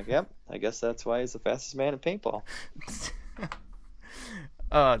like, yep, I guess that's why he's the fastest man in paintball.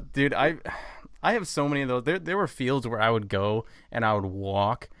 Dude, I have so many of those. There were fields where I would go and I would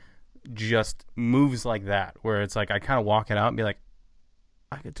walk just moves like that, where it's like I kind of walk it out and be like,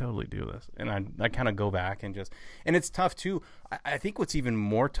 I could totally do this. And I kind of go back and it's tough too. I think what's even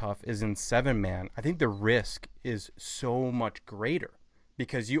more tough is in 7-man, I think the risk is so much greater,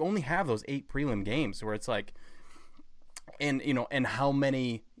 because you only have those 8 prelim games where it's like, and how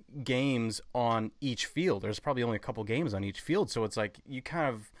many games on each field. There's probably only a couple games on each field. So it's like, you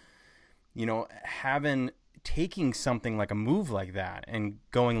kind of, taking something like a move like that and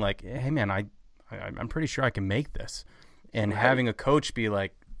going like, hey man, I'm pretty sure I can make this. And right. Having a coach be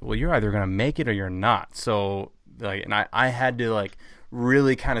like, well, you're either going to make it or you're not. So, like, and I had to, like,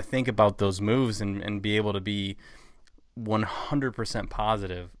 really kind of think about those moves and be able to be 100%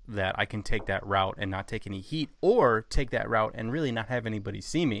 positive that I can take that route and not take any heat, or take that route and really not have anybody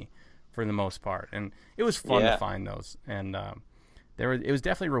see me for the most part. And it was fun to find those. And it was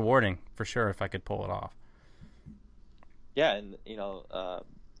definitely rewarding, for sure, if I could pull it off. Yeah, and,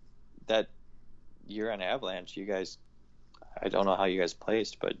 that year on Avalanche, you guys, I don't know how you guys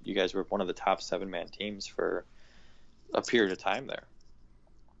placed, but you guys were one of the top 7-man teams for a period of time there.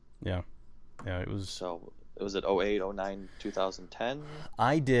 Yeah, it was. So was it 08, 09, 2010?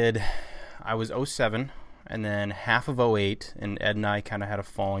 I was 07, and then half of 08, and Ed and I kind of had a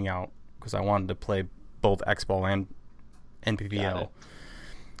falling out because I wanted to play both X-Ball and NPPL,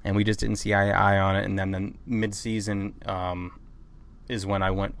 and we just didn't see eye to eye on it. And then the mid-season is when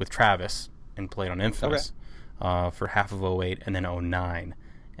I went with Travis and played on Infamous. Okay. For half of 08 and then 09.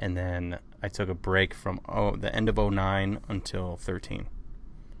 And then I took a break from the end of 09 until 13.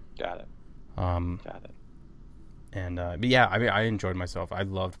 Got it. And but yeah, I mean, I enjoyed myself. I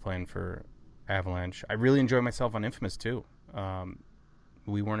loved playing for Avalanche. I really enjoyed myself on Infamous too.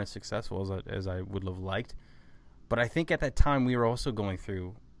 We weren't as successful as I would have liked. But I think at that time we were also going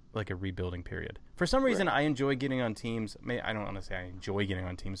through like a rebuilding period. For some reason, right. I enjoy getting on teams. I don't want to say I enjoy getting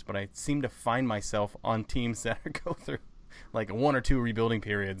on teams, but I seem to find myself on teams that go through like 1 or 2 rebuilding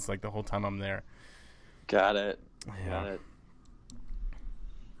periods, like the whole time I'm there. Got it. Yeah. Got it.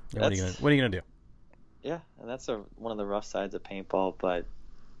 Yeah, what are you gonna do? Yeah, and that's one of the rough sides of paintball, but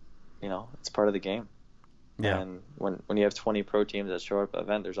it's part of the game. Yeah. And when you have 20 pro teams that show up at an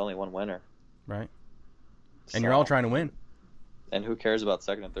event, there's only one winner. Right. And you're all trying to win. And who cares about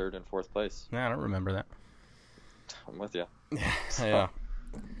second and third and fourth place? Yeah, I don't remember that. I'm with you. Yeah.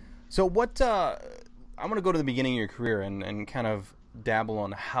 So what? I'm gonna go to the beginning of your career and kind of dabble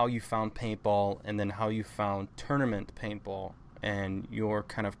on how you found paintball and then how you found tournament paintball and your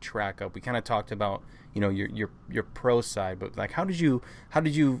kind of track up. We kind of talked about your pro side, but like how did you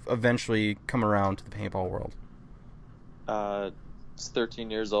eventually come around to the paintball world? It's 13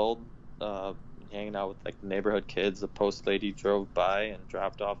 years old, hanging out with like neighborhood kids. The post lady drove by and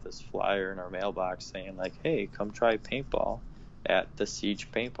dropped off this flyer in our mailbox saying like, "Hey, come try paintball at the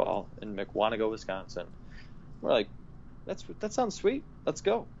Siege Paintball in McWanago, Wisconsin." We're like, that sounds sweet. Let's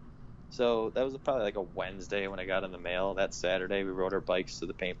go. So that was probably like a Wednesday when I got in the mail. That Saturday, we rode our bikes to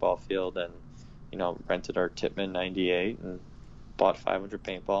the paintball field and, rented our Tippmann 98 and bought 500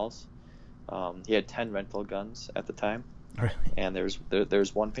 paintballs. He had 10 rental guns at the time. Really? And there's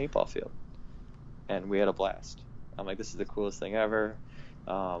one paintball field. And we had a blast. I'm like, this is the coolest thing ever.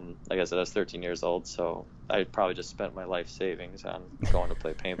 Like I said, I was 13 years old, so I probably just spent my life savings on going to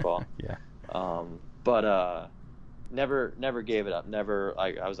play paintball. Yeah. But never gave it up. Never.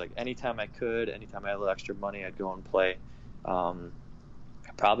 I was like, anytime I had a little extra money, I'd go and play.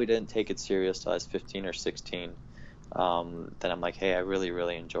 I probably didn't take it serious till I was 15 or 16. Then I'm like, hey, I really,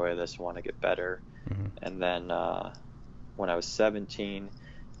 really enjoy this. I want to get better. Mm-hmm. And then when I was 17,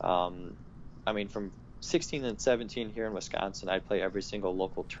 from 16 and 17 here in Wisconsin, I'd play every single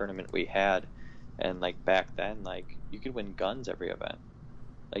local tournament we had. And like back then, like you could win guns every event.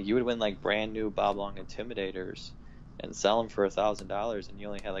 Like you would win like brand new Bob Long Intimidators and sell them for $1,000, and you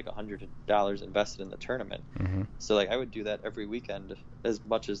only had like $100 invested in the tournament. Mm-hmm. So like I would do that every weekend as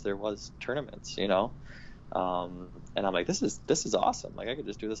much as there was tournaments, and I'm like, this is awesome. Like I could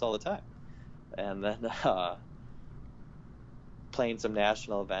just do this all the time. And then playing some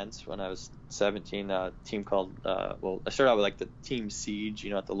national events when I was 17, a team called I started out with like the Team Siege,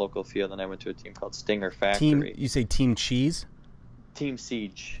 at the local field, and I went to a team called Stinger Factory. You say Team Cheese? Team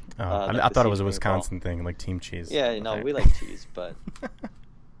Siege. Oh, I thought it was a Wisconsin thing, like Team Cheese. Yeah, okay. We like cheese, but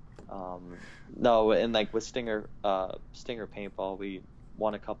no, and like with Stinger Paintball, we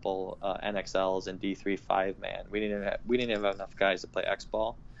won a couple NXLs and D3 5-man. We didn't have enough guys to play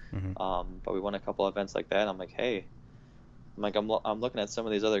X-ball, Mm-hmm. But we won a couple events like that. I'm like, hey, I'm looking at some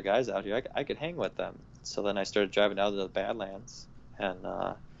of these other guys out here. I could hang with them. So then I started driving out to the Badlands, and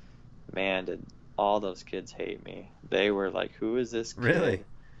man, did all those kids hate me. They were like, who is this kid? Really?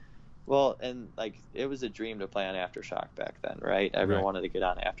 Well, and like it was a dream to play on Aftershock back then, right? Everyone wanted to get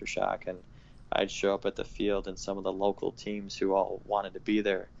on Aftershock, and I'd show up at the field, and some of the local teams who all wanted to be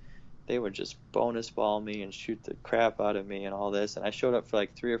there, they would just bonus ball me and shoot the crap out of me and all this. And I showed up for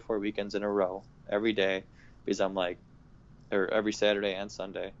like 3 or 4 weekends in a row every day, because or every Saturday and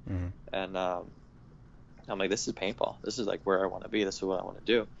Sunday. Mm-hmm. And I'm like, this is paintball. This is like where I want to be. This is what I want to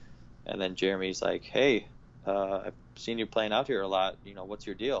do. And then Jeremy's like, hey, I've seen you playing out here a lot. What's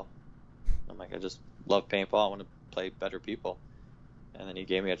your deal? I'm like, I just love paintball. I want to play better people. And then he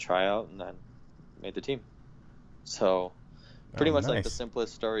gave me a tryout and then made the team. So pretty much like the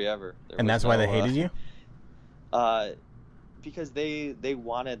simplest story ever. And that's why they hated you? Because they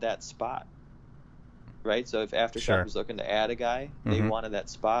wanted that spot. Right? So if Aftershock was looking to add a guy, they wanted that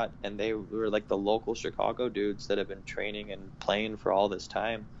spot. And they were like the local Chicago dudes that have been training and playing for all this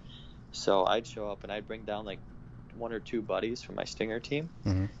time. So I'd show up and I'd bring down like 1 or 2 buddies from my Stinger team,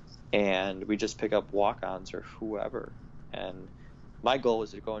 and we just pick up walk-ons or whoever. And my goal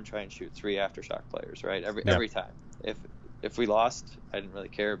was to go and try and shoot 3 Aftershock players, right? Every time. If we lost, I didn't really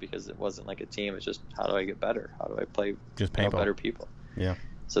care, because it wasn't like a team. It's just, how do I get better? How do I play better people? Yeah.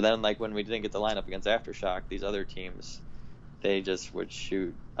 So then, like when we didn't get the lineup against Aftershock, these other teams, they just would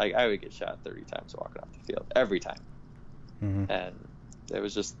shoot. Like I would get shot 30 times walking off the field every time, and it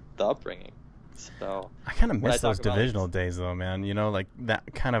was just the upbringing. So I kind of miss those divisional days though, man. Like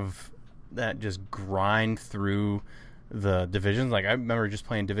that just grind through the divisions. Like I remember just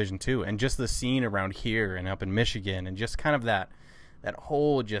playing Division 2 and just the scene around here and up in Michigan, and just kind of that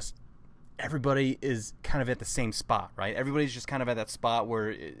whole, just everybody is kind of at the same spot, right? Everybody's just kind of at that spot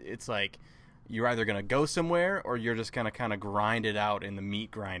where it's like you're either going to go somewhere or you're just going to kind of grind it out in the meat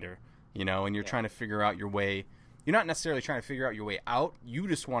grinder, and you're trying to figure out your way. You're not necessarily trying to figure out your way out. You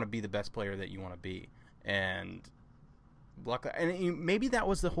just want to be the best player that you want to be. And maybe that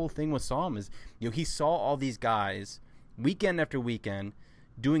was the whole thing with Saum, is he saw all these guys weekend after weekend,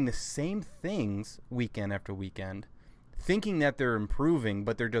 doing the same things weekend after weekend, thinking that they're improving,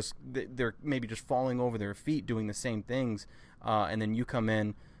 but they're maybe just falling over their feet doing the same things, and then you come in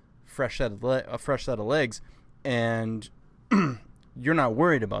a fresh set of legs, and you're not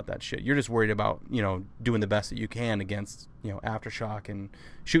worried about that shit. You're just worried about, doing the best that you can against, Aftershock and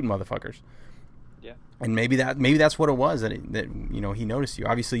shooting motherfuckers. Yeah. And maybe that's what it was that he noticed you.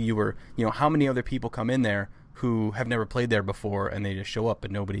 Obviously you were, how many other people come in there who have never played there before and they just show up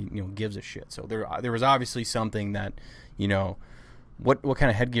and nobody, gives a shit. So there was obviously something that, what kind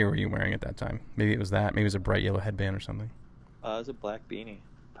of headgear were you wearing at that time? Maybe it was that. Maybe it was a bright yellow headband or something. It was a black beanie.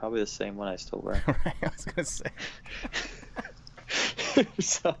 Probably the same one I still wear. Right, I was going to say.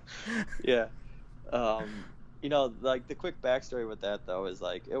 So, yeah. Like the quick backstory with that though is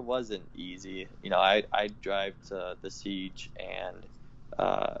like it wasn't easy. I'd drive to the Siege and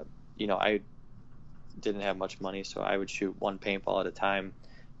I didn't have much money, so I would shoot one paintball at a time,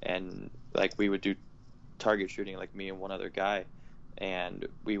 and like we would do target shooting, like me and one other guy, and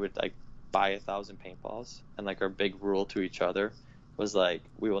we would like buy 1,000 paintballs, and like our big rule to each other was like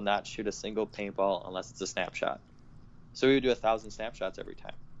we will not shoot a single paintball unless it's a snapshot. So we would do 1,000 snapshots every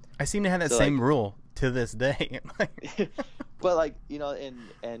time. I seem to have that same rule to this day. But like,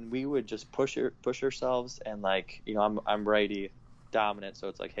 and we would just push ourselves, and like, I'm righty dominant, so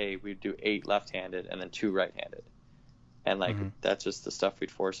it's like, hey, we'd do 8 left-handed and then 2 right-handed. And like that's just the stuff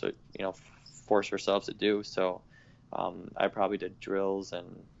we'd force ourselves to do. So I probably did drills, and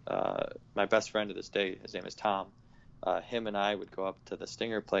my best friend to this day, his name is Tom. Him and I would go up to the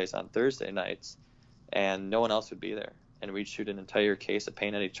Stinger place on Thursday nights, and no one else would be there, and we'd shoot an entire case of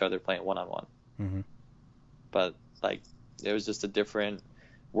paint at each other playing one-on-one. But like it was just a different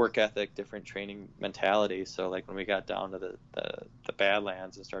work ethic, different training mentality. So like when we got down to the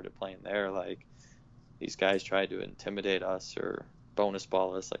Badlands and started playing there, like these guys tried to intimidate us or bonus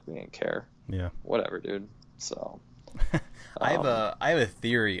ball us, like we didn't care. Yeah, whatever, dude. So I have a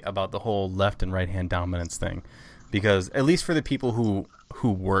theory about the whole left and right hand dominance thing, because at least for the people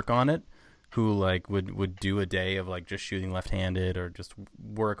who work on it, who like would do a day of like just shooting left-handed or just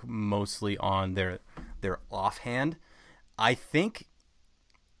work mostly on their offhand, I think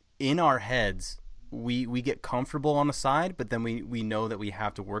in our heads we get comfortable on the side, but then we know that we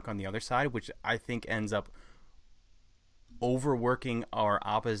have to work on the other side, which I think ends up overworking our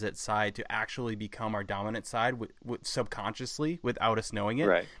opposite side to actually become our dominant side with subconsciously without us knowing it.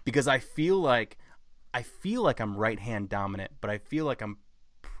 Right. Because I feel like I'm right hand dominant, but I feel like I'm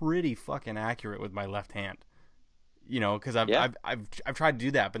pretty fucking accurate with my left hand, because I've tried to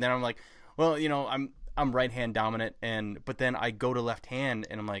do that, but then I'm like, well, I'm right hand dominant, but then I go to left hand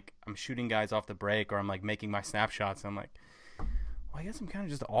and I'm shooting guys off the break, or I'm like making my snapshots, and I'm like, well, I guess I'm kind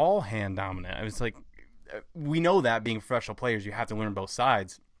of just all hand dominant. I was like, we know that being professional players, you have to learn both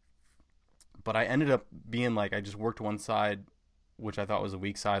sides, but I ended up being like, I just worked one side, which I thought was a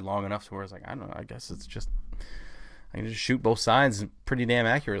weak side, long enough to where I was like, I don't know, I guess it's just I can just shoot both sides pretty damn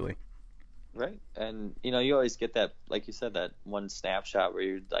accurately. Right. And, you always get that, like you said, that one snapshot where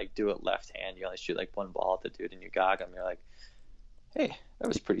you like do it left hand. You only shoot like one ball at the dude and you gog him. You're like, hey, that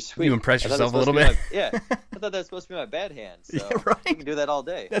was pretty sweet. You impress yourself a little bit. I thought that was supposed to be my bad hand. So yeah, right. You can do that all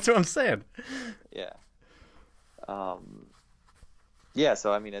day. That's what I'm saying. Yeah. Yeah.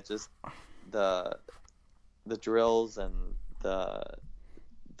 So, I mean, it's just the drills and the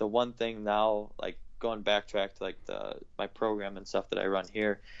one thing now, like, going backtrack to like my program and stuff that I run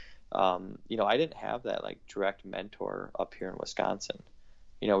here, I didn't have that like direct mentor up here in Wisconsin.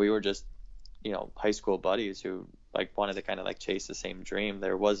 We were just, high school buddies who like wanted to kind of like chase the same dream.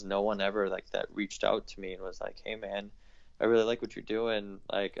 There was no one ever like that reached out to me and was like, hey man, I really like what you're doing.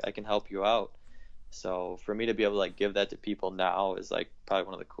 Like I can help you out. So for me to be able to like give that to people now is like probably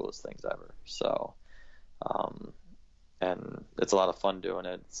one of the coolest things ever. So, and it's a lot of fun doing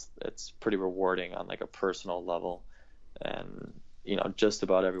it. It's pretty rewarding on like a personal level. And, just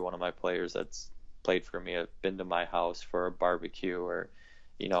about every one of my players that's played for me have been to my house for a barbecue or,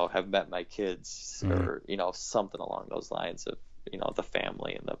 have met my kids or, something along those lines of, the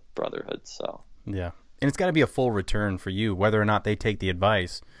family and the brotherhood. So, yeah. And it's got to be a full return for you, whether or not they take the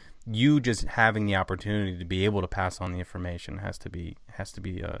advice. You just having the opportunity to be able to pass on the information has to be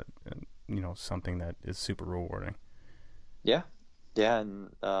something that is super rewarding. Yeah. And,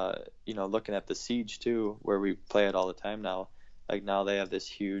 looking at the Siege too, where we play it all the time now, like now they have this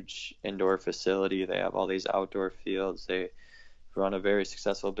huge indoor facility. They have all these outdoor fields. They run a very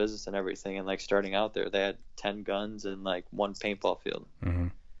successful business and everything. And like starting out there, they had 10 guns and like one paintball field. Mm-hmm.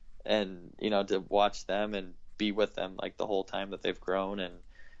 And, to watch them and be with them like the whole time that they've grown and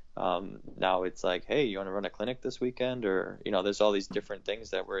Now it's like, hey, you want to run a clinic this weekend? Or, there's all these different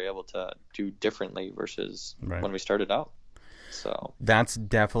things that we're able to do differently versus when we started out. So that's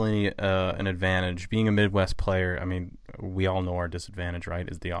definitely an advantage. Being a Midwest player, I mean, we all know our disadvantage, right,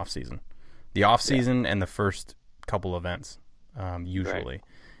 is the off season. The off season and the first couple events, usually. Right.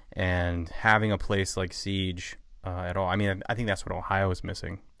 And having a place like Siege at all, I mean, I think that's what Ohio is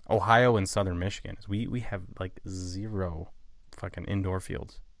missing. Ohio and Southern Michigan is we have like 0 fucking indoor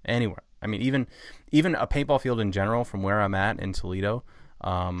fields anywhere. I mean, even a paintball field in general from where I'm at in Toledo,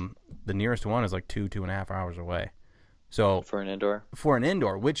 the nearest one is like 2.5 hours away. So for an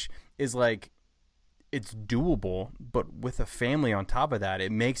indoor, which is like, it's doable, but with a family on top of that, it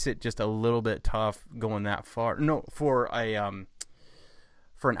makes it just a little bit tough going that far. No, for an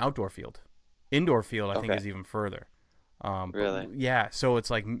outdoor field. Indoor field, I think, is even further. Really? Yeah, so it's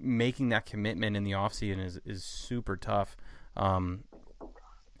like making that commitment in the off season is super tough.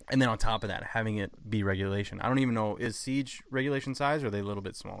 And then on top of that, having it be regulation. I don't even know, is Siege regulation size, or are they a little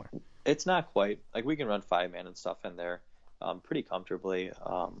bit smaller? It's not quite. Like, we can run 5-man and stuff in there pretty comfortably.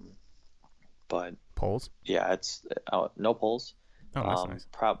 But poles? Yeah, it's no poles. Oh, that's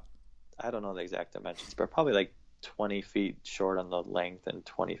nice. I don't know the exact dimensions, but probably like 20 feet short on the length and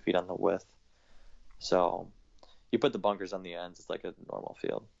 20 feet on the width. So you put the bunkers on the ends, it's like a normal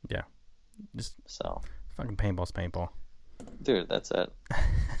field. Yeah. Just fucking paintball's paintball. Dude, that's it.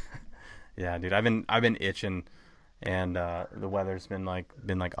 Yeah, dude. I've been itching, and the weather's been like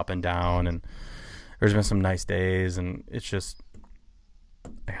up and down, and there's been some nice days, and it's just,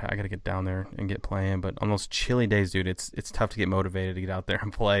 I got to get down there and get playing. But on those chilly days, dude, it's tough to get motivated to get out there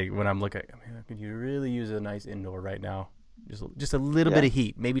and play. When I'm looking, I mean, could you really use a nice indoor right now? Just a little bit of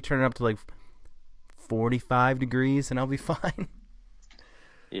heat. Maybe turn it up to like 45 degrees, and I'll be fine.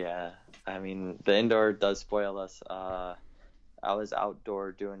 Yeah, I mean, the indoor does spoil us. I was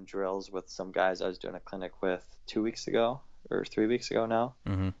outdoor doing drills with some guys I was doing a clinic with 2 weeks ago or 3 weeks ago now.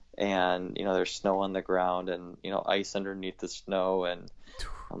 Mm-hmm. And, there's snow on the ground and, ice underneath the snow. And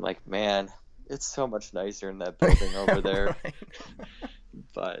I'm like, man, it's so much nicer in that building over there. Right.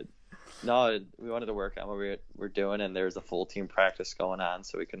 But no, we wanted to work on what we're doing, and there's a full team practice going on,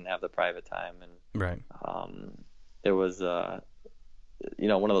 so we couldn't have the private time. And right. It was,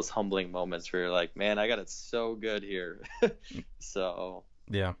 one of those humbling moments where you're like, man, I got it so good here. So,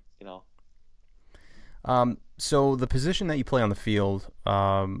 yeah. So the position that you play on the field,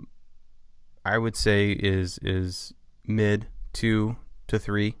 I would say is mid 2 to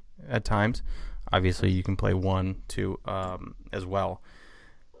 3 at times. Obviously, you can play 1, 2 as well.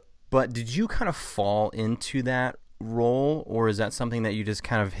 But did you kind of fall into that role, or is that something that you just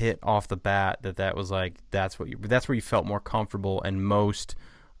kind of hit off the bat that was like that's where you felt more comfortable and most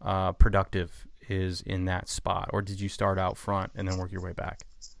productive is in that spot, or did you start out front and then work your way back?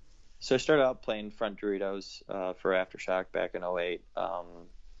 So I started out playing front Doritos for Aftershock back in 2008.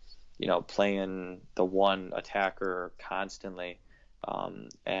 Playing the one attacker constantly,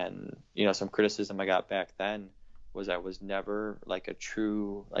 and some criticism I got back then was I was never like a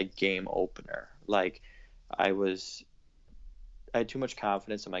true like game opener. Like I had too much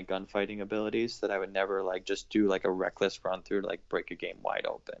confidence in my gunfighting abilities that I would never like just do like a reckless run through to like break a game wide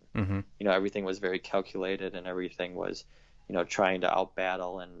open. Mm-hmm. Everything was very calculated, and everything was, trying to out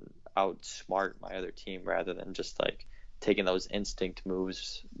battle and outsmart my other team rather than just like taking those instinct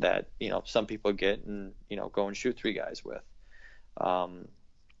moves that, some people get and, go and shoot 3 guys with.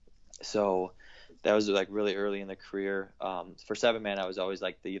 So that was like really early in the career. For 7-man, I was always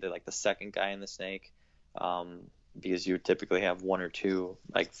like either like the second guy in the snake, because you would typically have 1 or 2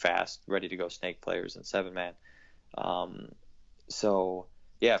 like fast, ready to go snake players in 7-man. So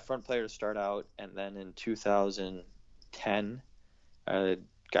yeah, front player to start out, and then in 2010, I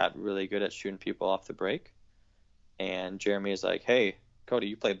got really good at shooting people off the break. And Jeremy is like, hey, Cody,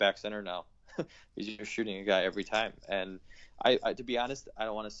 you play back center now. Because you're shooting a guy every time. And I to be honest, I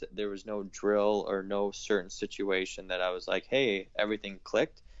don't want to say there was no drill or no certain situation that I was like, hey, everything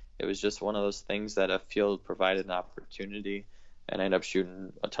clicked. It was just one of those things that a field provided an opportunity, and I ended up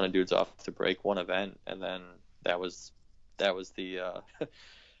shooting a ton of dudes off the break one event, and then that was the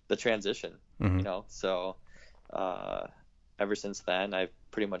the transition, mm-hmm. So ever since then, I've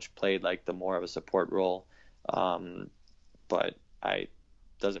pretty much played like the more of a support role. But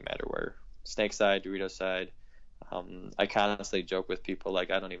doesn't matter where, snake side, Dorito side. I constantly joke with people like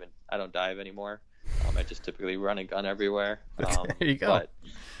I don't dive anymore. I just typically run a gun everywhere. There you go.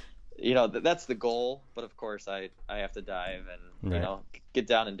 But that's the goal. But of course, I have to dive and right. Get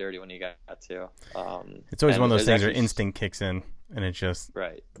down and dirty when you got to. It's always one of those things where instinct kicks in, and it's just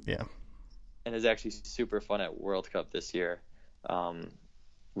right. Yeah. And it's actually super fun at World Cup this year.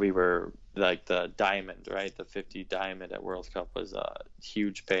 we were like the diamond, right? The 50 diamond at World Cup was a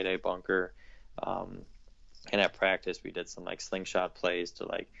huge payday bunker. Um, and at practice, we did some like slingshot plays to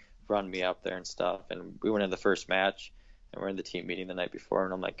like run me up there and stuff. And we went in the first match, and we're in the team meeting the night before,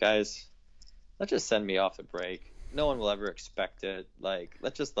 and I'm like, guys, let's just send me off the break. No one will ever expect it. Like,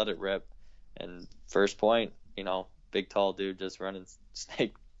 let's just let it rip. And first point, big tall dude just running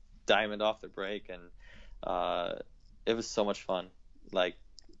snake diamond off the break, and it was so much fun. Like,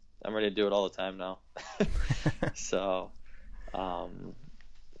 I'm ready to do it all the time now. So,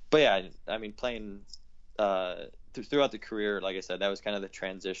 but yeah, I mean, playing throughout the career, like I said, that was kind of the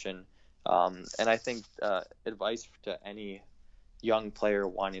transition. And I think advice to any young player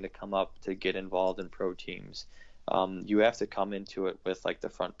wanting to come up to get involved in pro teams, you have to come into it with like the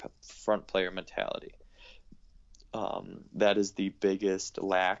front player mentality. That is the biggest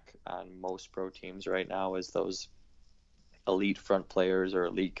lack on most pro teams right now, is those elite front players or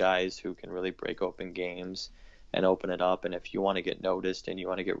elite guys who can really break open games and open it up. And if you want to get noticed and you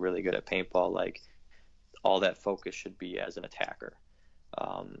want to get really good at paintball, like, all that focus should be as an attacker.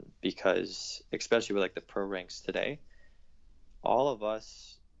 Because especially with like the pro ranks today, all of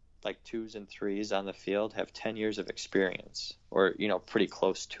us like 2s and 3s on the field have 10 years of experience, or pretty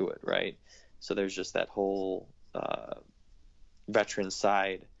close to it, right? So there's just that whole veteran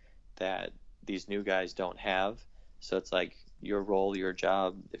side that these new guys don't have. So it's like your role, your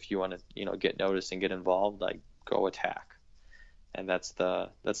job, if you want to get noticed and get involved, like, go attack. And that's the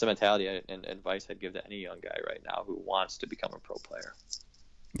mentality and advice I'd give to any young guy right now who wants to become a pro player.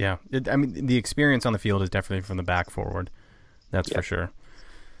 Yeah, I mean, the experience on the field is definitely from the back forward. That's for sure.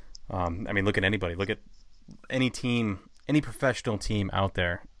 I mean, look at anybody. Look at any team, any professional team out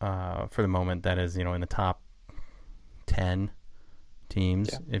there for the moment that is, in the top 10 teams,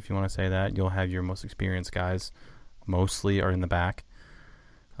 if you want to say that. You'll have your most experienced guys mostly are in the back.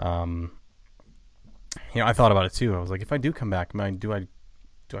 I thought about it too. I was like, if I do come back, do I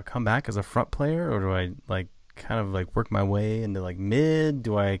come back as a front player, or do I like kind of like work my way into like mid?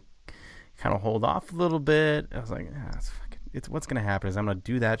 Do I kind of hold off a little bit? I was like, it's what's gonna happen is I'm gonna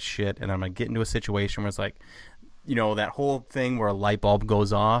do that shit, and I'm gonna get into a situation where it's like, that whole thing where a light bulb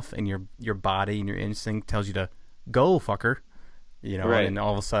goes off and your body and your instinct tells you to go, fucker. Right. And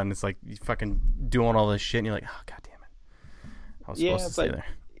all of a sudden it's like you fucking doing all this shit, and you're like, oh, god damn it, I was supposed to stay there.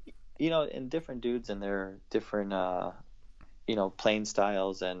 And different dudes and their different, playing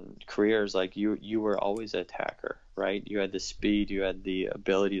styles and careers, like you were always an attacker, right? You had the speed, you had the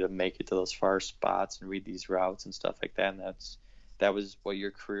ability to make it to those far spots and read these routes and stuff like that. And that was what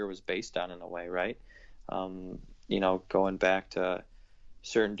your career was based on in a way, right? Going back to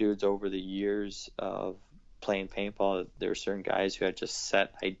certain dudes over the years of playing paintball, there were certain guys who had just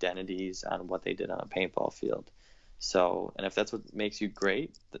set identities on what they did on a paintball field. So, and if that's what makes you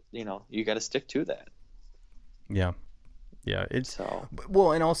great, you got to stick to that. Yeah. It's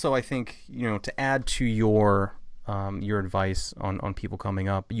well, and also I think to add to your advice on people coming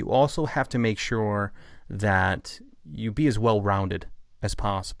up, you also have to make sure that you be as well rounded as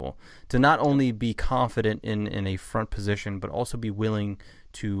possible. To not only be confident in a front position, but also be willing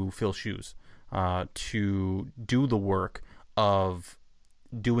to fill shoes, to do the work of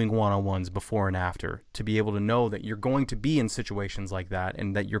doing one-on-ones before and after, to be able to know that you're going to be in situations like that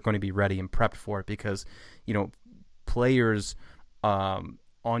and that you're going to be ready and prepped for it, because players on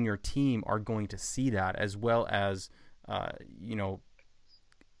your team are going to see that, as well as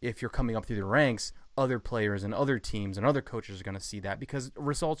if you're coming up through the ranks, other players and other teams and other coaches are going to see that, because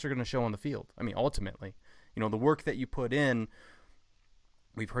results are going to show on the field. I mean, ultimately, the work that you put in,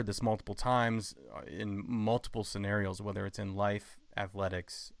 we've heard this multiple times in multiple scenarios, whether it's in life,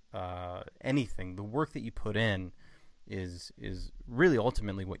 athletics, anything. The work that you put in is really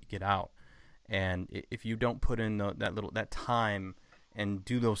ultimately what you get out. And if you don't put in that time and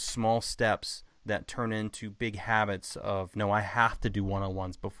do those small steps that turn into big habits of, no, I have to do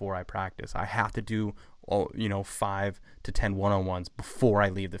one-on-ones before I practice. I have to do 5 to 10 one-on-ones before I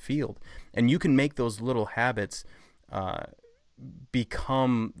leave the field. And you can make those little habits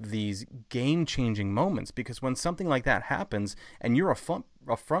become these game-changing moments, because when something like that happens and you're a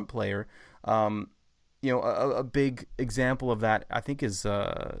front player, a big example of that I think is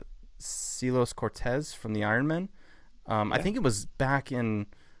Silos Cortez from the Ironmen. I think it was back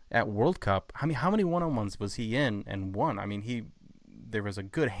at World Cup. I mean, how many one-on-ones was he in and won? I mean, there was a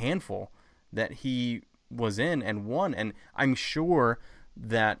good handful that he was in and won, and I'm sure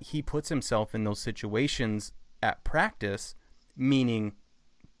that he puts himself in those situations at practice, meaning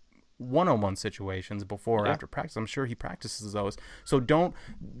one-on-one situations before or after practice. I'm sure he practices those. So don't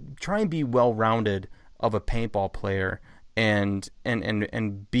try and be well-rounded of a paintball player and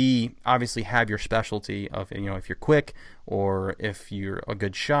B, obviously have your specialty of, if you're quick or if you're a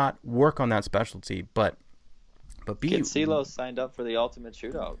good shot, work on that specialty. But B, get CeeLo signed up for the Ultimate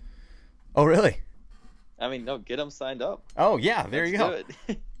Shootout. Oh, really? I mean, no, get him signed up. Oh, yeah, there you go.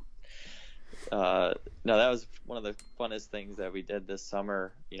 No, that was one of the funnest things that we did this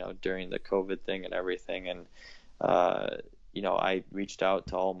summer, during the COVID thing and everything. And, I reached out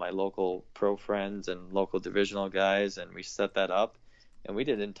to all my local pro friends and local divisional guys, and we set that up. And we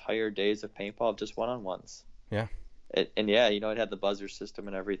did entire days of paintball, just one-on-ones. Yeah. It had the buzzer system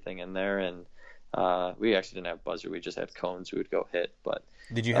and everything in there. And we actually didn't have buzzer. We just had cones we would go hit. But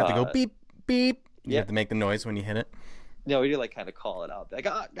did you have to go beep, beep? You have to make the noise when you hit it? No, we did kind of call it out, like,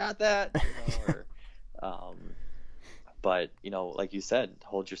 oh, got that, but like you said,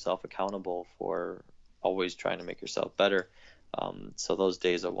 hold yourself accountable for always trying to make yourself better. So those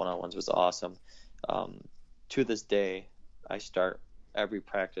days of one-on-ones was awesome. To this day, I start every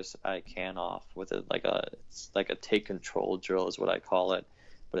practice I can off with it's like a take control drill is what I call it,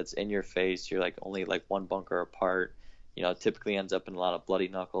 but it's in your face. You're only one bunker apart. Typically ends up in a lot of bloody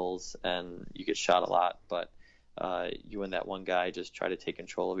knuckles, and you get shot a lot, but you and that one guy just try to take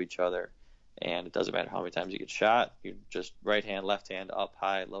control of each other, and it doesn't matter how many times you get shot. You just right hand, left hand, up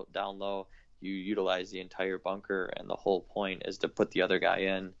high, low, down low. You utilize the entire bunker, and the whole point is to put the other guy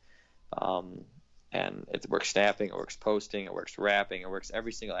in. And it works snapping, it works posting, it works wrapping, it works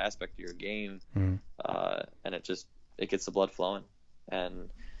every single aspect of your game. And it gets the blood flowing. And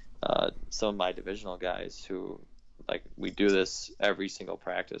some of my divisional guys who we do this every single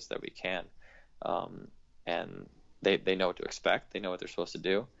practice that we can. And they know what to expect. They know what they're supposed to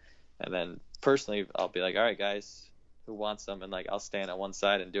do. And then personally, I'll be like, all right, guys, who wants them? And I'll stand on one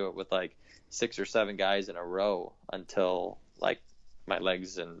side and do it with 6 or 7 guys in a row until my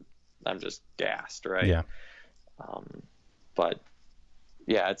legs and I'm just gassed, right? Yeah. But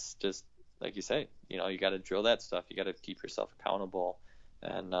yeah, it's just like you say, you got to drill that stuff. You got to keep yourself accountable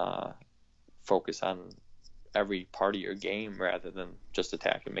and focus on every part of your game rather than just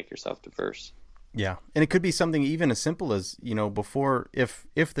attack and make yourself diverse. Yeah, and it could be something even as simple as, before, if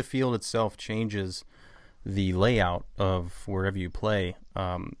the field itself changes the layout of wherever you play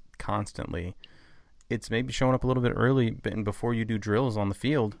constantly, it's maybe showing up a little bit early, and before you do drills on the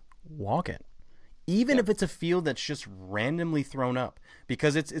field, walk it. Even if it's a field that's just randomly thrown up,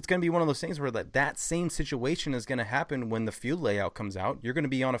 because it's going to be one of those things where that same situation is going to happen when the field layout comes out. You're going to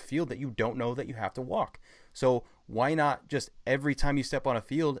be on a field that you don't know that you have to walk. So why not just every time you step on a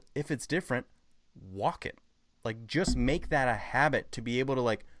field, if it's different, walk it. Just make that a habit to be able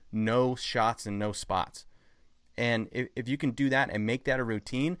to know shots and know spots. And if you can do that and make that a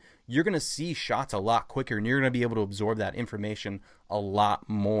routine, you're going to see shots a lot quicker, and you're going to be able to absorb that information a lot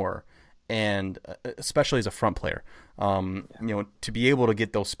more. And especially as a front player, to be able to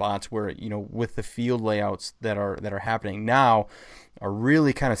get those spots where, with the field layouts that are happening now are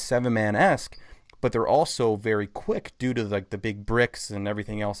really kind of 7-man-esque, but they're also very quick due to the big bricks and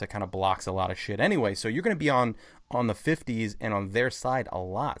everything else that kind of blocks a lot of shit anyway. So you're going to be on the 50s and on their side a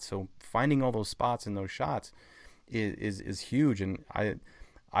lot. So finding all those spots and those shots is huge. And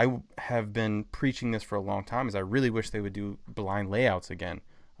I have been preaching this for a long time, is I really wish they would do blind layouts again.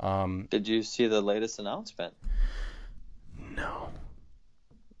 Did you see the latest announcement? No.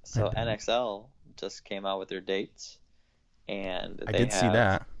 So NXL just came out with their dates, and I did see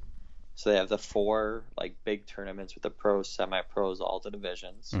that. So they have the 4 big tournaments with the pros, semi-pros, all the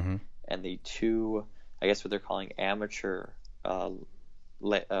divisions, and the 2, I guess what they're calling amateur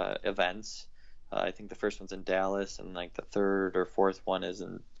events. I think the first one's in Dallas, and the third or fourth one is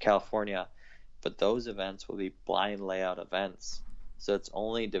in California. But those events will be blind layout events. So it's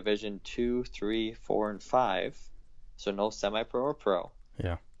only Division 2, 3, 4, and 5. So no semi-pro or pro.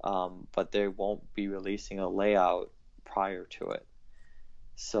 Yeah. But they won't be releasing a layout prior to it.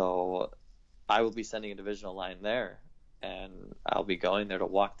 So I will be sending a divisional line there, and I'll be going there to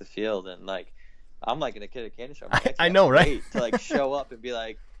walk the field. And I'm like in a kid at candy shop. I know, right? To show up and be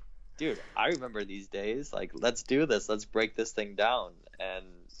like, dude, I remember these days. Let's do this. Let's break this thing down. And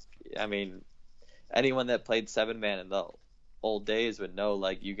I mean, anyone that played 7-man in the old days would know,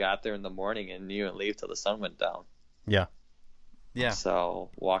 you got there in the morning and you didn't leave till the sun went down. Yeah. Yeah. So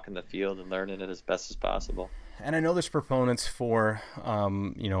walking the field and learning it as best as possible. And I know there's proponents for,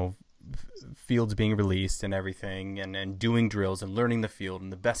 fields being released and everything, and doing drills and learning the field,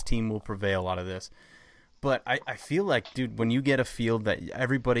 and the best team will prevail out of this. But I feel like, dude, when you get a field that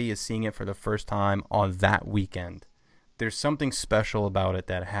everybody is seeing it for the first time on that weekend, there's something special about it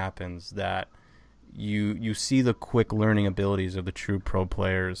that happens, that you see the quick learning abilities of the true pro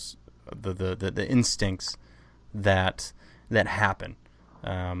players, the instincts that that happen,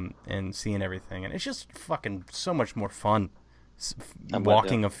 and seeing everything, and it's just fucking so much more fun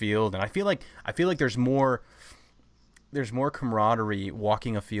walking a field. And I feel like there's more camaraderie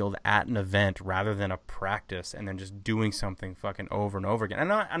walking a field at an event rather than a practice and then just doing something fucking over and over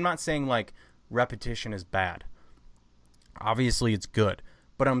again. I'm not saying like repetition is bad. Obviously it's good,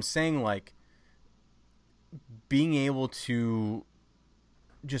 but I'm saying like being able to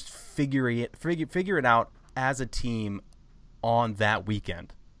just figure it out as a team on that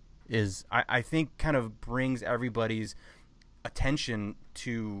weekend is, I think, kind of brings everybody's attention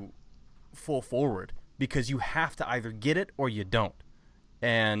to full forward, because you have to either get it or you don't.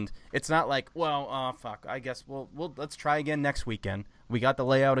 And it's not like, well, fuck, I guess we'll let's try again next weekend. We got the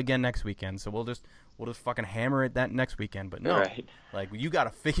layout again next weekend, so we'll just fucking hammer it that next weekend. But no, right. Like you got to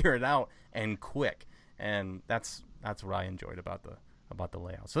figure it out and quick. And that's what I enjoyed about the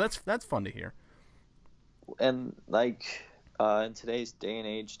layout. So that's fun to hear. And like in today's day and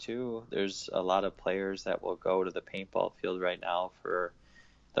age too, there's a lot of players that will go to the paintball field right now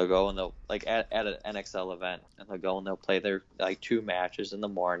they'll go and they'll like at an NXL event, and they'll go and they'll play their like 2 matches in the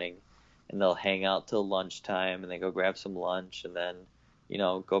morning, and they'll hang out till lunchtime, and they go grab some lunch, and then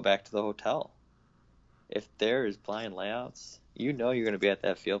go back to the hotel. If there is blind layouts, you're going to be at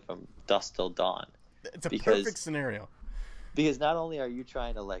that field from dusk till dawn. It's a perfect scenario. Because not only are you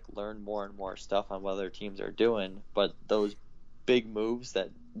trying to like learn more and more stuff on what other teams are doing, but those big moves that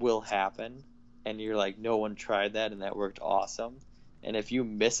will happen, and you're like, no one tried that and that worked awesome. And if you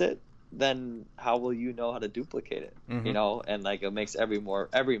miss it, then how will you know how to duplicate it? Mm-hmm. And like it makes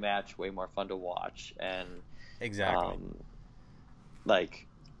every match way more fun to watch. And exactly, like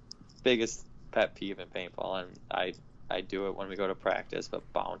biggest pet peeve in paintball, and I do it when we go to practice, but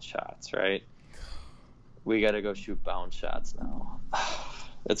bounce shots, right? We got to go shoot bounce shots now.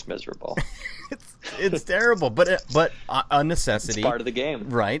 It's miserable. it's terrible, but a necessity. It's part of the game,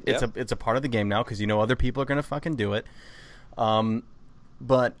 right? Yep. It's a part of the game now, because other people are gonna fucking do it.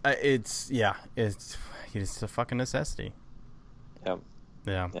 But it's a fucking necessity. Yep.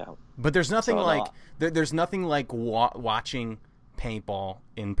 Yeah. But there's nothing there's nothing like watching paintball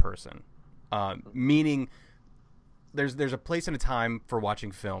in person. Meaning there's a place and a time for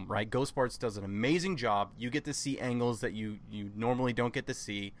watching film, right? Ghost Sports does an amazing job. You get to see angles that you normally don't get to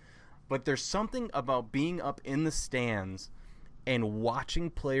see. But there's something about being up in the stands and watching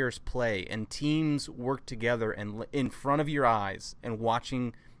players play and teams work together and in front of your eyes, and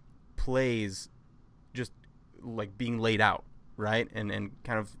watching plays just like being laid out, right? And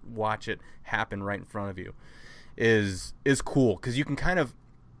kind of watch it happen right in front of you is cool, because you can kind of,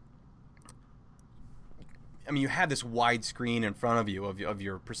 you have this wide screen in front of you of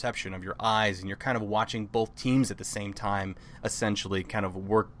your perception, of your eyes, and you're kind of watching both teams at the same time, essentially kind of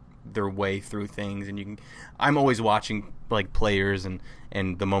work their way through things. And I'm always watching like players and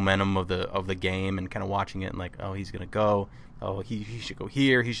the momentum of the game, and kind of watching it and like, oh, he's gonna go, oh, he should go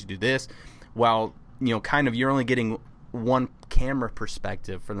here, he should do this, while kind of you're only getting one camera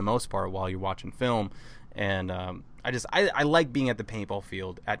perspective for the most part while you're watching film. And I like being at the paintball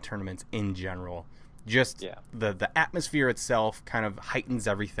field at tournaments in general. Just the atmosphere itself kind of heightens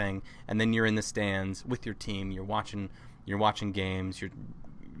everything, and then you're in the stands with your team, you're watching games,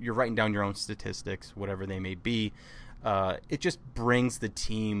 you're writing down your own statistics, whatever they may be. It just brings the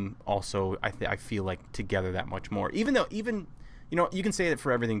team also, I feel like, together that much more. Even though, you can say that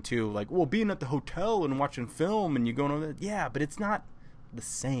for everything too. Like, well, being at the hotel and watching film and you going over that, yeah, but it's not the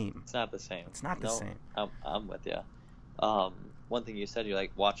same. It's not the same. It's not the same. I'm with you. One thing you said, you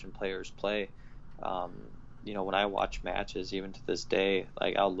like watching players play. When I watch matches, even to this day,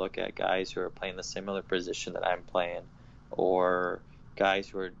 like I'll look at guys who are playing the similar position that I'm playing, or guys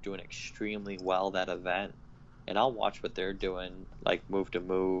who are doing extremely well that event, and I'll watch what they're doing, like move to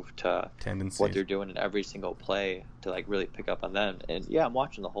move to tendencies, what they're doing in every single play, to like really pick up on them. And yeah, I'm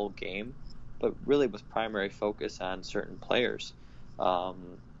watching the whole game, but really with primary focus on certain players.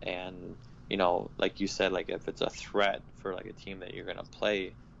 And like you said, like if it's a threat for like a team that you're gonna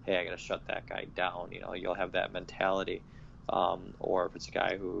play, hey, I gotta shut that guy down. You'll have that mentality. Or if it's a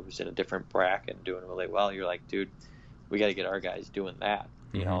guy who's in a different bracket and doing really well, you're like, dude, we got to get our guys doing that,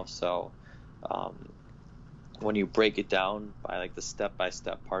 So when you break it down by like the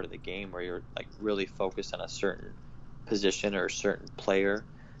step-by-step part of the game, where you're like really focused on a certain position or a certain player,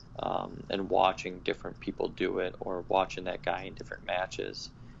 and watching different people do it, or watching that guy in different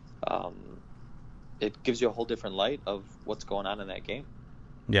matches, it gives you a whole different light of what's going on in that game.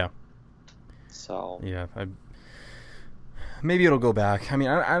 Yeah. So yeah, maybe it'll go back.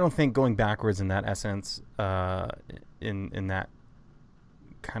 I don't think going backwards in that essence, in that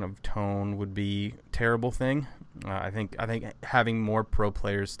kind of tone, would be a terrible thing. I think having more pro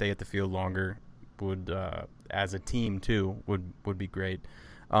players stay at the field longer would, as a team too, would be great.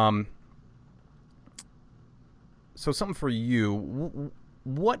 So something for you.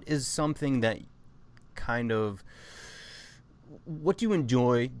 What is something that what do you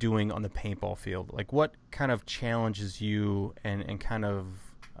enjoy doing on the paintball field? Like, what kind of challenges you and kind of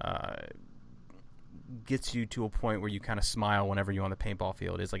gets you to a point where you kind of smile whenever you're on the paintball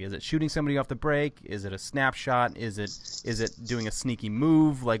field? Is it shooting somebody off the break? Is it a snapshot? Is it doing a sneaky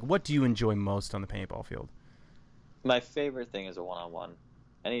move? Like, what do you enjoy most on the paintball field? My favorite thing is a one-on-one.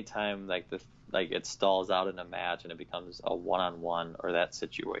 Anytime it stalls out in a match and it becomes a one-on-one or that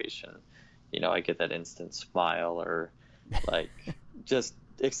situation, I get that instant smile or like just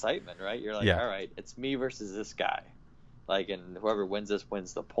excitement, right? You're like, all right, it's me versus this guy. Like, and whoever wins this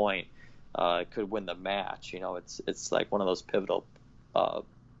wins the point. Could win the match. It's like one of those pivotal,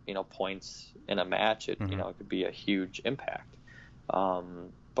 points in a match. It could be a huge impact.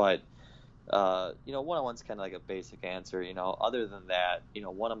 But one-on-one's kind of like a basic answer. Other than that,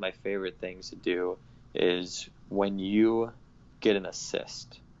 one of my favorite things to do is when you get an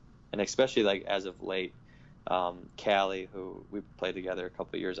assist, and especially like as of late, Callie, who we played together a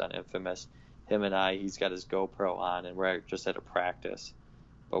couple of years on Infamous, him and he's got his GoPro on, and we're just at a practice.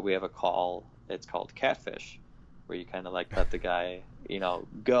 But we have a call, it's called catfish, where you kind of like let the guy,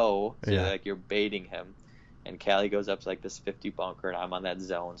 go, so like you're baiting him. And Callie goes up to like this 50 bunker, and I'm on that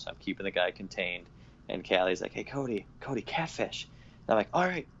zone, so I'm keeping the guy contained. And Callie's like, hey, Cody, catfish. And I'm like, all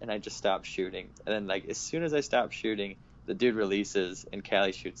right. And I just stop shooting. And then like as soon as I stop shooting, the dude releases, and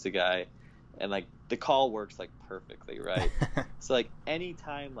Callie shoots the guy. And like the call works like perfectly, right? So like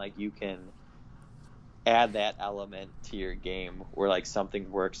anytime like you can add that element to your game where like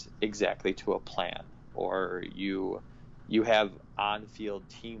something works exactly to a plan, or you have on-field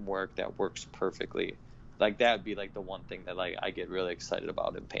teamwork that works perfectly, like that would be like the one thing that like I get really excited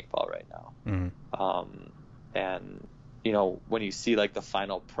about in paintball right now. And when you see like the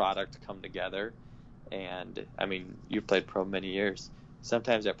final product come together, and I mean, you've played pro many years,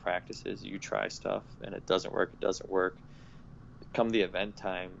 sometimes at practices you try stuff and it doesn't work. Come the event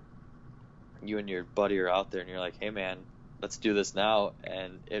time, you and your buddy are out there and you're like, hey man, let's do this now,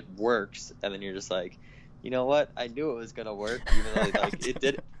 and it works, and then you're just like, you know what, I knew it was gonna work, even though like it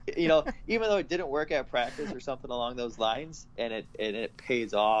did, even though it didn't work at practice or something along those lines, and it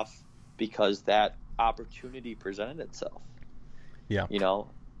pays off because that opportunity presented itself.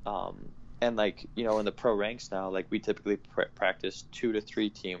 And like in the pro ranks now, like we typically practice 2 to 3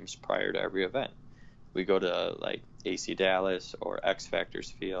 teams prior to every event. We go to like AC Dallas or X Factor's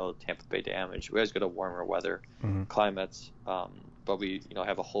field, Tampa Bay Damage. We always go to warmer weather climates, but we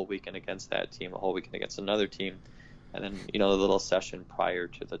have a whole weekend against that team, a whole weekend against another team, and then the little session prior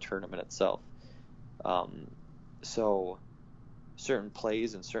to the tournament itself. So certain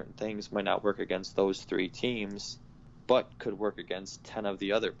plays and certain things might not work against those 3 teams, but could work against 10 of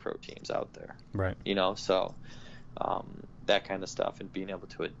the other pro teams out there. Right. So that kind of stuff, and being able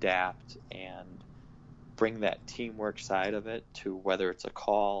to adapt and bring that teamwork side of it to whether it's a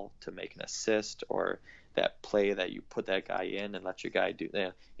call to make an assist or that play that you put that guy in and let your guy do,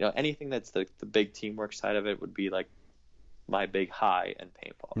 anything that's the big teamwork side of it would be like my big high in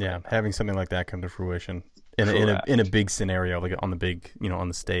paintball. Yeah, right, having something like that come to fruition in a big scenario, like on the big, on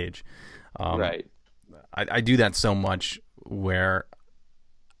the stage. Right. I do that so much where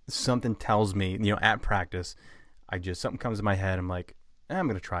something tells me, at practice, something comes to my head. I'm like, I'm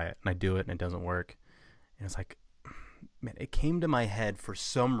going to try it. And I do it and it doesn't work. And it's like, man, it came to my head for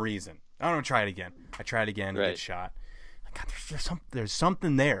some reason. I don't try it again. I try it again, right. Get shot. Like, God, there's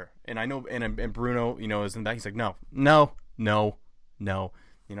something there. And I know, and Bruno, is in the back. He's like, no.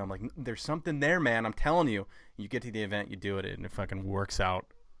 I'm like, there's something there, man. I'm telling you. You get to the event, you do it, and it fucking works out.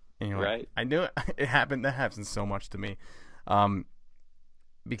 And you're right. Like, I knew it. It happened. That happens so much to me,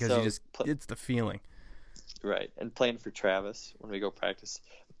 because it's the feeling. Right. And playing for Travis, when we go practice,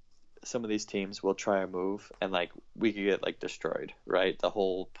 some of these teams will try a move and like we could get like destroyed, right? The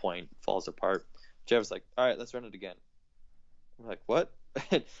whole point falls apart. Travis like, all right, let's run it again. I'm like, what?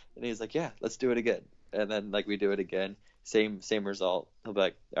 And he's like, yeah, let's do it again. And then like we do it again, same result. He'll be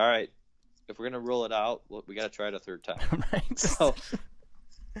like, all right, if we're gonna rule it out, we gotta try it a third time. Right. So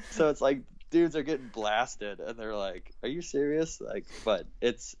it's like dudes are getting blasted and they're like, are you serious? Like, but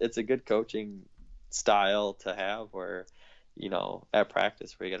it's a good coaching style to have where at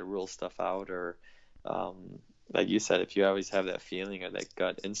practice where you got to rule stuff out, or like you said, if you always have that feeling or that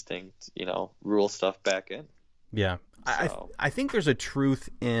gut instinct, rule stuff back in. Yeah. So. I think there's a truth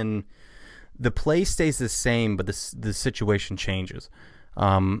in the play stays the same, but the situation changes.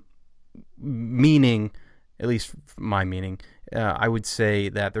 Meaning, at least my meaning, I would say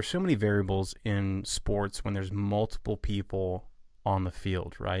that there's so many variables in sports when there's multiple people on the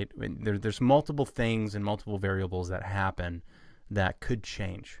field, right? There's multiple things and multiple variables that happen that could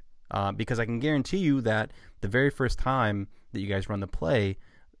change. Because I can guarantee you that the very first time that you guys run the play,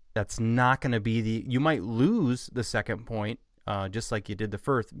 that's not going to be you might lose the second point, just like you did the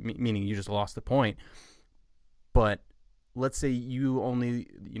first, meaning you just lost the point. But let's say you only,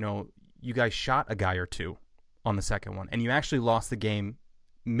 you guys shot a guy or two on the second one, and you actually lost the game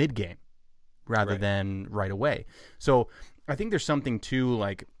mid-game rather than right away. So I think there's something to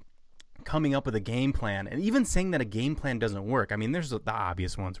like coming up with a game plan, and even saying that a game plan doesn't work. I mean, there's the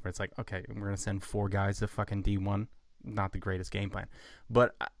obvious ones where it's like, okay, we're going to send 4 guys to fucking D1. Not the greatest game plan.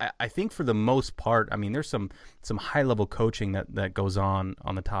 But I think for the most part, I mean, there's some high-level coaching that goes on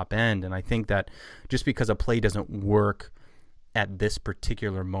the top end, and I think that just because a play doesn't work at this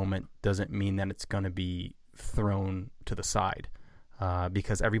particular moment doesn't mean that it's going to be thrown to the side,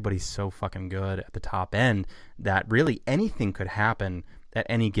 because everybody's so fucking good at the top end that really anything could happen at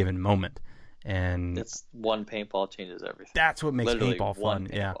any given moment. And it's one paintball changes everything. That's what makes Literally paintball fun.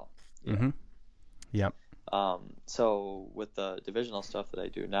 Paintball. Yeah. Mm-hmm. Yep. So with the divisional stuff that I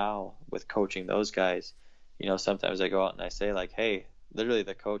do now with coaching those guys, sometimes I go out and I say like, hey, literally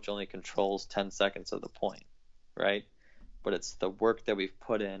the coach only controls 10 seconds of the point, right? But it's the work that we've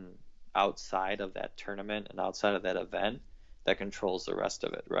put in outside of that tournament and outside of that event that controls the rest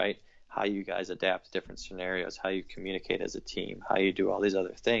of it, right? How you guys adapt to different scenarios, how you communicate as a team, how you do all these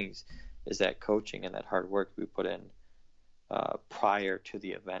other things is that coaching and that hard work we put in prior to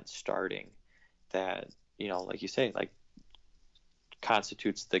the event starting that, like you say, like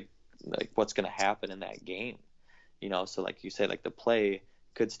constitutes what's going to happen in that game, so like you say, like the play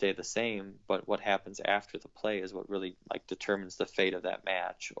could stay the same, but what happens after the play is what really like determines the fate of that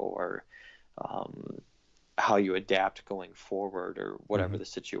match, or how you adapt going forward, or whatever the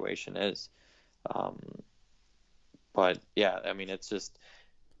situation is. But yeah, I mean, it's just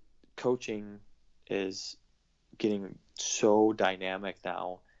coaching is getting so dynamic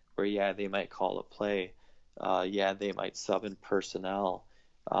now where they might call a play, they might sub in personnel,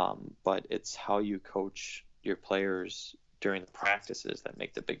 but it's how you coach your players during the practices that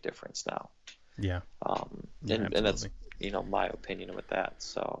make the big difference now. And that's my opinion with that.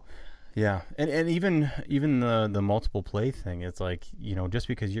 So and even the multiple play thing, it's like, just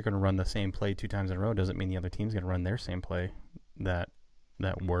because you're going to run the same play 2 times in a row doesn't mean the other team's going to run their same play that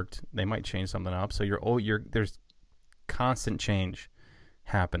worked. They might change something up, so there's constant change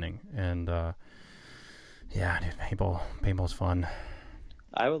happening. And dude, paintball's fun.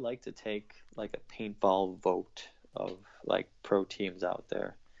 I would like to take like a paintball vote of like pro teams out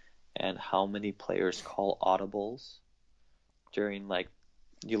there and how many players call audibles during, like,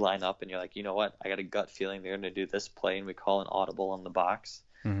 you line up and you're like, you know what, I got a gut feeling they're going to do this play, and we call an audible on the box,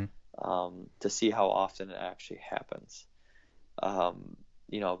 to see how often it actually happens.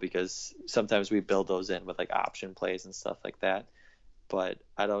 Because sometimes we build those in with like option plays and stuff like that, but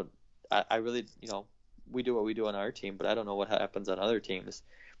I really, we do what we do on our team, but I don't know what happens on other teams.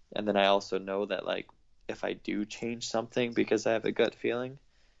 And then I also know that, like, if I do change something because I have a gut feeling,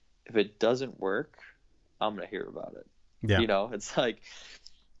 if it doesn't work, I'm going to hear about it. Yeah. It's like,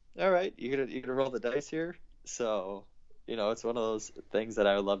 all right, you're gonna roll the dice here. So, it's one of those things that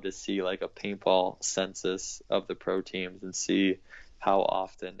I would love to see, like a paintball census of the pro teams, and see how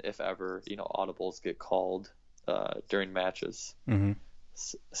often, if ever, audibles get called during matches.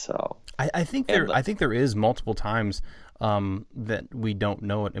 So I think there is multiple times that we don't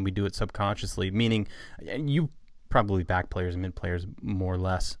know it and we do it subconsciously. Meaning, you probably back players and mid players more or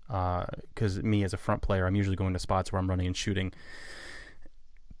less, because me as a front player, I'm usually going to spots where I'm running and shooting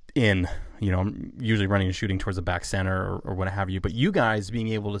in, I'm usually running and shooting towards the back center or what have you. But you guys being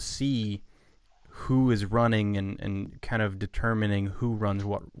able to see who is running and kind of determining who runs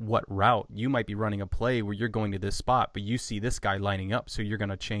what route. You might be running a play where you're going to this spot, but you see this guy lining up, so you're going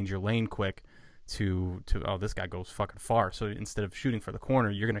to change your lane quick to this guy goes fucking far. So instead of shooting for the corner,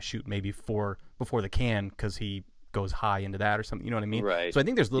 you're going to shoot maybe before the can because he goes high into that or something. You know what I mean? Right. So I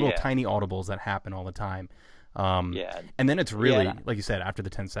think there's little tiny audibles that happen all the time. And then it's really, like you said, after the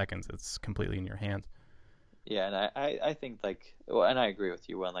 10 seconds, it's completely in your hands. Yeah, and I think, like, and I agree with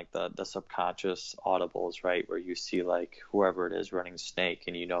you when, like, the subconscious audibles, right, where you see, like, whoever it is running snake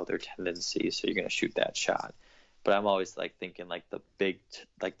and their tendencies, so you're going to shoot that shot. But I'm always, like, thinking, like, the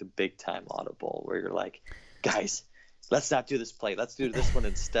big time audible where you're like, guys, let's not do this play. Let's do this one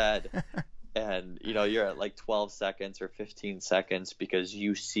instead. And, you're at, like, 12 seconds or 15 seconds because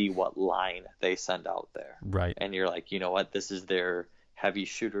you see what line they send out there. Right. And you're like, you know what, this is their heavy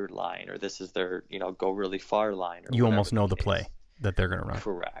shooter line, or this is their, go really far line. Or you almost know the play that they're going to run.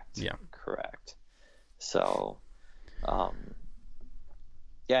 Correct. Yeah. Correct. So,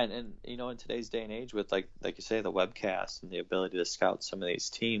 yeah, and in today's day and age with like you say, the webcast and the ability to scout some of these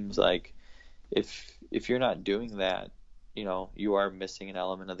teams, like if you're not doing that, you are missing an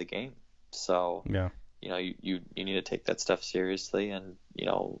element of the game. So, yeah, you need to take that stuff seriously, and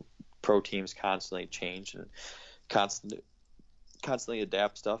pro teams constantly change and constantly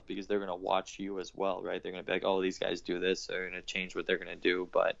adapt stuff because they're going to watch you as well, right? They're going to be like, oh, these guys do this, they're going to change what they're going to do,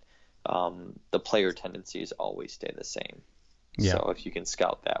 but the player tendencies always stay the same. Yeah. So if you can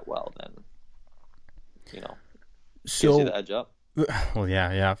scout that well, then so gives you the edge up. Well,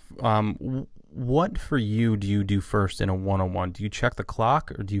 yeah. What for you do you do first in a one-on-one? Do you check the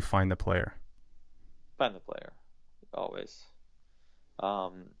clock or do you find the player? Find the player, always.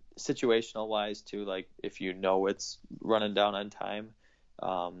 Situational wise too, like if it's running down on time,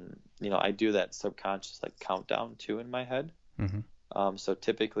 I do that subconscious like countdown too in my head. Mm-hmm. So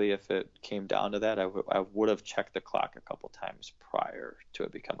typically if it came down to that, I would have checked the clock a couple times prior to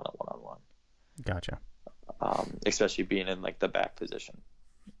it becoming a one-on-one. Gotcha. Especially being in like the back position.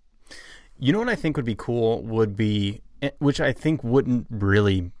 You know what I think would be cool would be, which I think wouldn't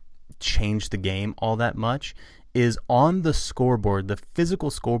really change the game all that much, is on the scoreboard, the physical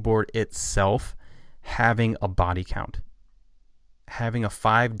scoreboard itself, having a body count, having a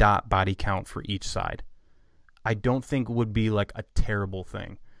 5-dot body count for each side. I don't think would be like a terrible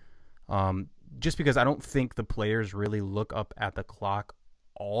thing. Just because I don't think the players really look up at the clock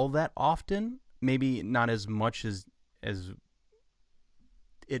all that often. Maybe not as much as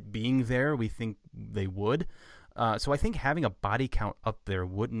it being there we think they would. So I think having a body count up there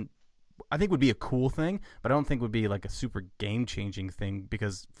would be a cool thing, but I don't think would be like a super game-changing thing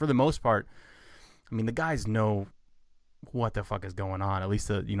because for the most part, I mean, the guys know what the fuck is going on, at least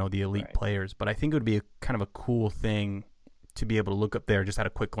the elite right. players. But I think it would be a kind of a cool thing to be able to look up there just at a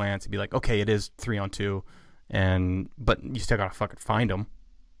quick glance and be like, okay, it is 3-on-2, but you still gotta fucking find them.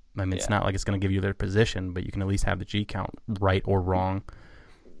 I mean, It's not like it's gonna give you their position, but you can at least have the G count right or wrong.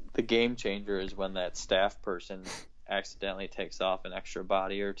 The game changer is when that staff person accidentally takes off an extra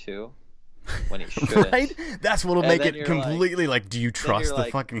body or two when he shouldn't. Right? That's what'll make it completely like, do you trust the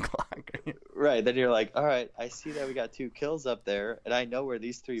fucking clock? Right. Then you're like, all right, I see that we got 2 kills up there, and I know where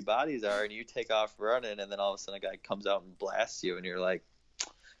these 3 bodies are, and you take off running, and then all of a sudden a guy comes out and blasts you, and you're like,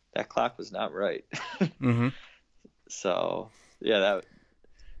 that clock was not right. Mm-hmm. So, yeah,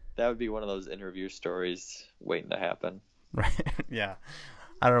 that would be one of those interview stories waiting to happen. Right. Yeah.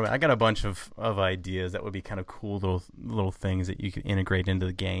 I don't know. I got a bunch of ideas that would be kind of cool little things that you could integrate into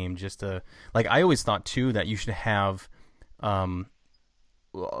the game. Just to like, I always thought too that you should have, along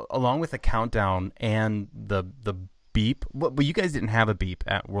with the countdown and the beep. Well, you guys didn't have a beep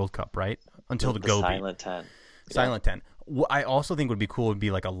at World Cup, right? Until the go silent beep. 10. Silent 10. What I also think would be cool would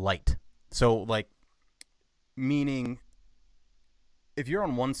be like a light. So like, meaning, if you're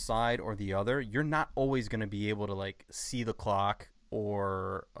on one side or the other, you're not always going to be able to like see the clock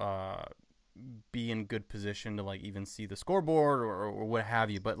or be in good position to like even see the scoreboard or what have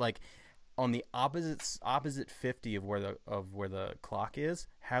you. But like on the opposite 50 of where the clock is,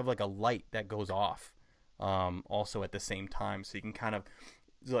 have like a light that goes off also at the same time, so you can kind of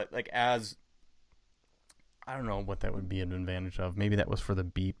like as I don't know what that would be an advantage of. Maybe that was for the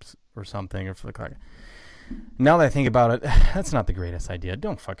beeps or something, or for the clock. Now that I think about it, that's not the greatest idea.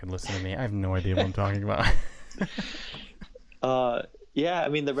 Don't fucking listen to me. I have no idea what I'm talking about. Yeah, I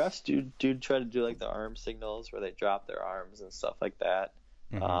mean, the refs do try to do like the arm signals where they drop their arms and stuff like that.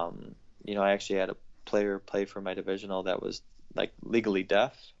 Mm-hmm. I actually had a player play for my divisional that was like legally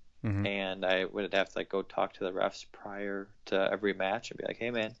deaf, mm-hmm. and I would have to like go talk to the refs prior to every match and be like, hey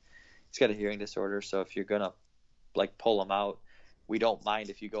man, he's got a hearing disorder, so if you're gonna like pull him out, we don't mind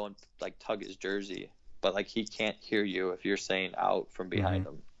if you go and like tug his jersey, but like he can't hear you if you're saying out from behind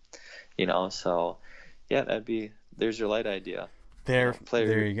mm-hmm. him, so yeah, there's your light idea. There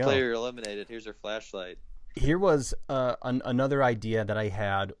you go. Player eliminated. Here's your flashlight. Here was another idea that I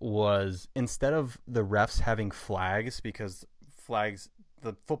had was, instead of the refs having flags, because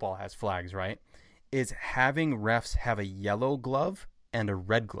the football has flags, right? Is having refs have a yellow glove and a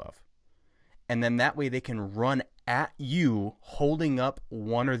red glove. And then that way they can run at you holding up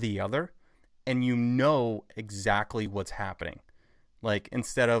one or the other, and you know exactly what's happening. Like,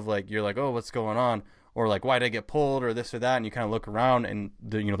 instead of like, you're like, oh, what's going on? Or like, why did I get pulled, or this or that, and you kind of look around, and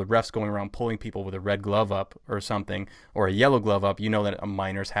the ref's going around pulling people with a red glove up or something, or a yellow glove up. You know that a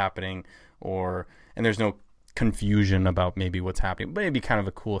minor's happening, and there's no confusion about maybe what's happening. But it'd be kind of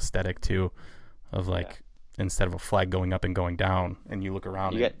a cool aesthetic too, of like, instead of a flag going up and going down, and you look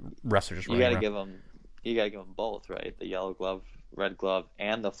around and refs are just running around. You got to give them both, right? The yellow glove, red glove,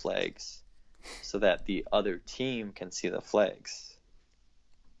 and the flags, so that the other team can see the flags.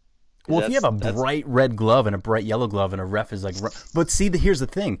 Well, if you have a bright red glove and a bright yellow glove, and a ref is like, but see, here's the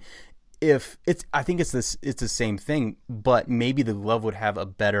thing: I think it's the same thing, but maybe the glove would have a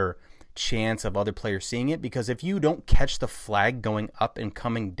better chance of other players seeing it, because if you don't catch the flag going up and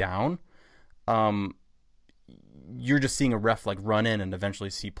coming down, you're just seeing a ref like run in and eventually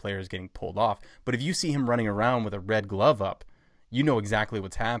see players getting pulled off. But if you see him running around with a red glove up, you know exactly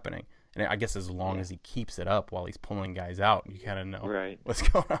what's happening. And I guess as long as he keeps it up while he's pulling guys out, you kind of know what's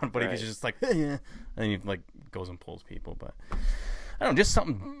going on. But if he's just like, and he like goes and pulls people. But I don't know, just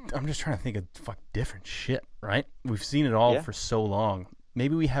something. I'm just trying to think of different shit, right? We've seen it all for so long.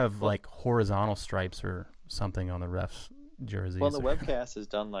 Maybe we have like horizontal stripes or something on the refs' jerseys. Well, the webcast is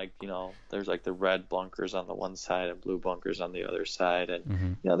done like, there's like the red bunkers on the one side and blue bunkers on the other side.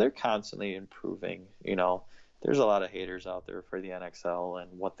 And, they're constantly improving. There's a lot of haters out there for the NXL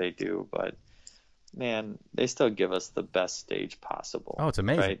and what they do, but man, they still give us the best stage possible. Oh, it's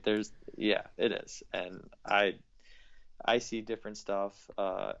amazing. Right? It is. And I see different stuff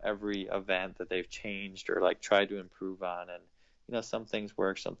every event that they've changed or like tried to improve on, and some things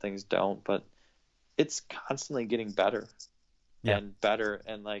work, some things don't, but it's constantly getting better and better,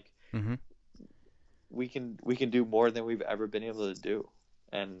 and like we can do more than we've ever been able to do,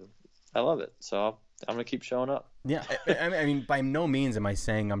 and I love it. So I'm gonna keep showing up. Yeah, I mean, by no means am I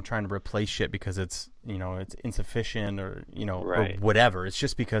saying I'm trying to replace shit because it's it's insufficient or or whatever. It's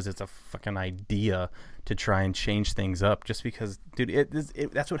just because it's a fucking idea to try and change things up. Just because, dude,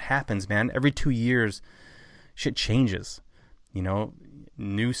 that's what happens, man. Every 2 years, shit changes.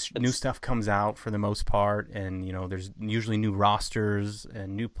 New stuff comes out for the most part, and there's usually new rosters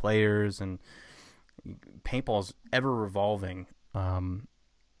and new players, and paintball's ever evolving,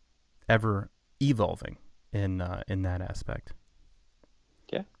 ever evolving in that aspect.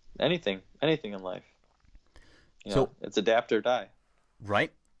 Yeah, anything in life. So it's adapt or die.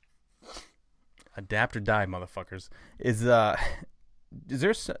 Right. Adapt or die, motherfuckers. Is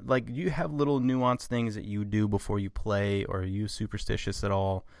there, like, do you have little nuanced things that you do before you play, or are you superstitious at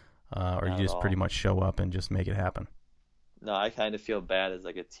all, or you just pretty much show up and just make it happen? No, I kind of feel bad as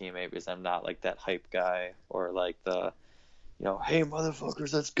like a teammate because I'm not like that hype guy or like the, hey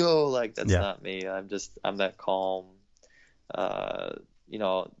motherfuckers, let's go. Like that's not me. I'm that calm.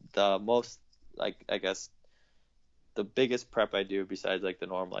 The most, like, I guess the biggest prep I do besides like the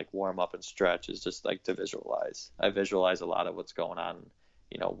normal like warm up and stretch is just like to visualize. I visualize a lot of what's going on,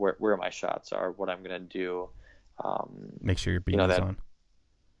 where my shots are, what I'm gonna do. Make sure your beanie's on.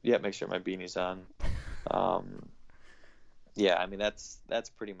 Yeah, make sure my beanie's on. I mean that's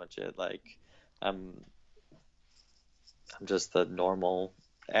pretty much it. Like I'm just the normal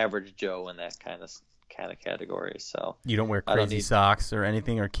average Joe in that kind of category. So you don't wear crazy socks or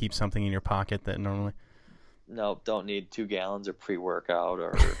anything, or keep something in your pocket that normally. No, don't need 2 gallons of pre-workout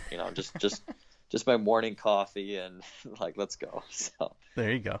or just my morning coffee and like let's go. So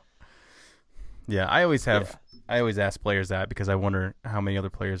there you go. Yeah, I always ask players that because I wonder how many other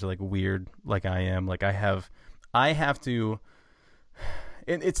players are like weird like I am. Like I have to.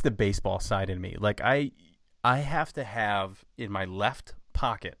 It's the baseball side in me. Like I have to have in my left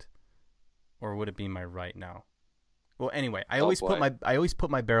pocket, or would it be my right now? Well, anyway, I always put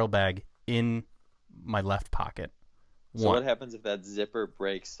my barrel bag in my left pocket. So what happens if that zipper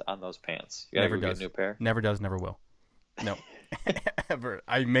breaks on those pants? You gotta get a new pair? Never does, never will. No. Ever.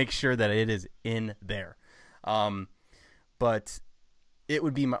 I make sure that it is in there. But it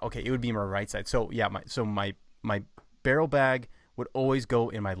would be my right side. So yeah, my barrel bag would always go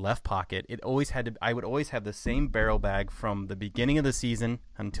in my left pocket. I would always have the same barrel bag from the beginning of the season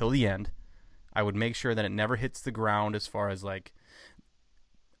until the end. I would make sure that it never hits the ground, as far as like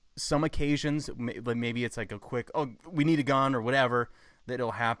some occasions, maybe it's like a quick, we need a gun or whatever,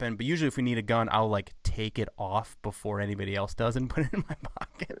 that'll happen. But usually if we need a gun, I'll like take it off before anybody else does and put it in my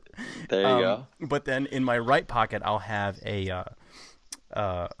pocket. There you go. But then in my right pocket, I'll have a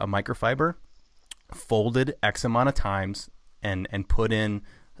microfiber folded X amount of times and put in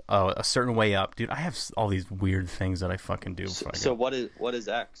a certain way up. Dude, I have all these weird things that I fucking do. So what is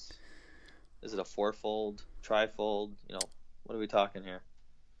X? Is it a 4-fold, tri-fold? What are we talking here?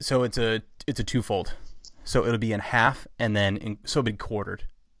 So it's a 2-fold. So it'll be in half, and then so it'll be quartered,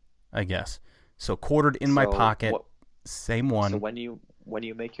 I guess. So quartered in my pocket, same one. So when you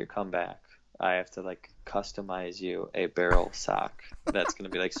make your comeback, I have to like customize you a barrel sock that's gonna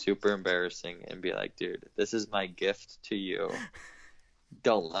be like super embarrassing and be like, dude, this is my gift to you.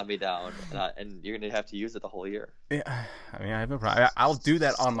 don't let me down, and you're gonna have to use it the whole year. Yeah, I mean, I have no problem. I'll do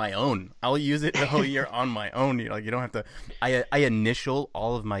that on my own. I'll use it the whole year on my own. You know, like, you don't have to. I initial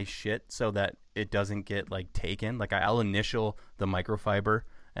all of my shit so that it doesn't get like taken. Like, I'll initial the microfiber,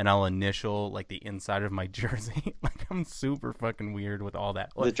 and I'll initial like the inside of my jersey. Like, I'm super fucking weird with all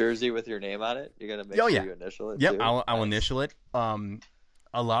that. The jersey with your name on it, you're gonna make sure you initial it. Yep, too? I'll Nice. initial it.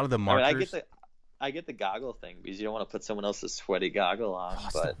 A lot of the markers. I get the goggle thing because you don't want to put someone else's sweaty goggle on.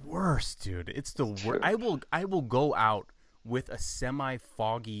 It's but the worst, dude. It's the worst. True. I will go out with a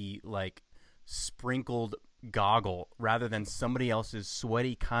semi-foggy, like, sprinkled goggle rather than somebody else's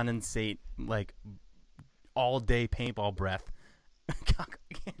sweaty condensate, like, all day paintball breath. I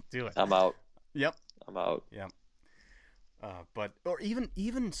can't do it. I'm out. Yep. I'm out. Yep. But or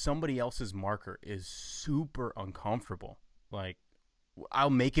even somebody else's marker is super uncomfortable. Like, I'll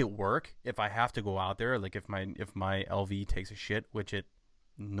make it work if I have to go out there. Like, if my LV takes a shit, which it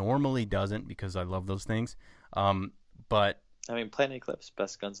normally doesn't because I love those things. But I mean, Planet Eclipse,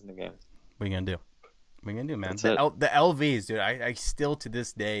 best guns in the game. what are you gonna do? What are you gonna do, man? That's The LVs, dude. I still to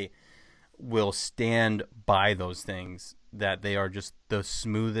this day will stand by those things. That they are just the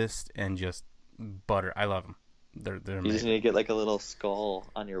smoothest and just butter. I love them. They're You amazing. just need to get like a little skull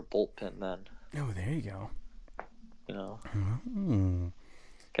on your bolt pin then. Oh, there you go. You know,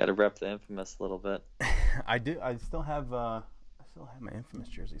 Got to rep the Infamous a little bit. I do. I still have my Infamous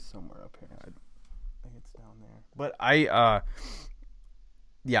jersey somewhere up here. I think it's down there. But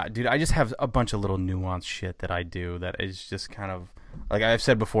yeah, dude. I just have a bunch of little nuanced shit that I do that is just kind of like I've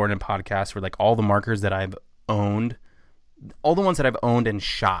said before in a podcast where like all the markers that I've owned, all the ones that I've owned and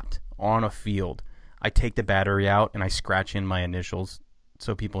shot on a field, I take the battery out and I scratch in my initials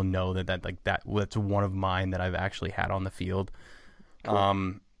so people know that's one of mine that I've actually had on the field.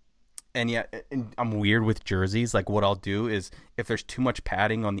 Cool. And yeah, and I'm weird with jerseys. Like, what I'll do is if there's too much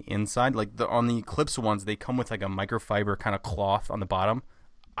padding on the inside, like on the Eclipse ones, they come with like a microfiber kind of cloth on the bottom.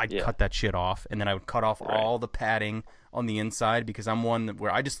 I'd cut that shit off, and then I would cut off all the padding on the inside because I'm one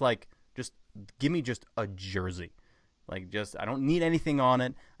where I just give me just a jersey. Like, I don't need anything on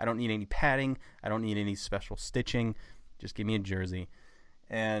it. I don't need any padding. I don't need any special stitching. Just give me a jersey.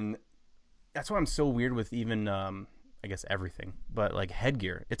 And that's why I'm so weird with even, I guess, everything. But, like,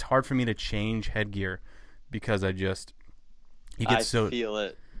 headgear. It's hard for me to change headgear because I feel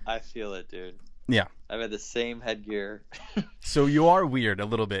it. I feel it, dude. Yeah. I've had the same headgear. So you are weird a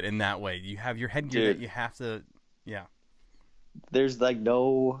little bit in that way. You have your headgear Dude, that you have to, yeah. There's, like,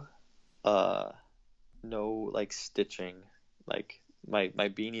 no like, stitching. Like, my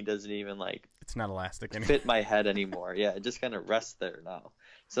beanie doesn't even, like... It's not elastic anymore. Fit my head anymore. Yeah, it just kind of rests there now.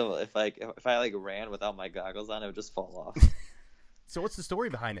 So if I ran without my goggles on, it would just fall off. So what's the story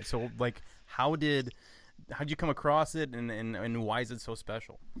behind it? So, like, how'd you come across it, and why is it so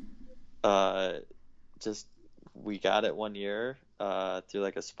special? Just we got it one year through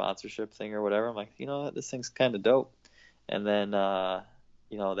like a sponsorship thing or whatever. I'm like, you know what, this thing's kind of dope. And then that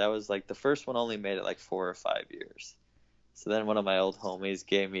was like the first one only made it like 4 or 5 years. So then one of my old homies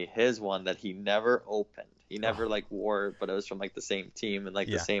gave me his one that he never opened. He never like wore it, but it was from like the same team and like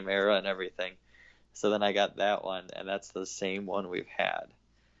the same era and everything. So then I got that one, and that's the same one we've had.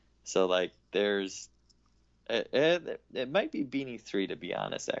 So like there's it might be Beanie 3 to be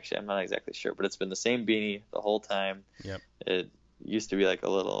honest. Actually, I'm not exactly sure, but it's been the same beanie the whole time. Yep. It used to be like a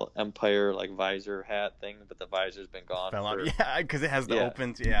little Empire like visor hat thing, but the visor's been gone. Yeah, because it has the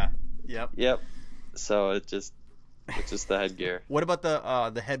opens. Yeah. Yep. So it's just the headgear. What about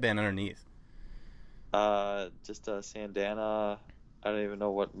the headband underneath? Just a Sandana. I don't even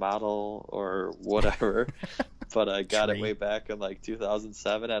know what model or whatever, but I got it way back in like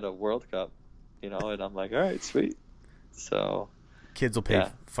 2007 at a World Cup, and I'm like, all right, sweet. So kids will pay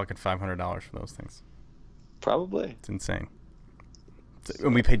fucking $500 for those things. Probably. It's insane.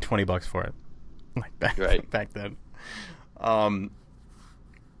 And we paid $20 for it, like back then.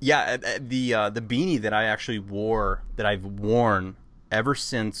 Yeah, the beanie that I actually wore, that I've worn ever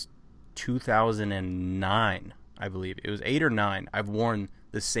since 2009, I believe it was 8 or 9. I've worn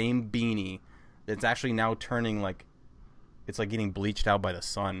the same beanie that's actually now turning like it's like getting bleached out by the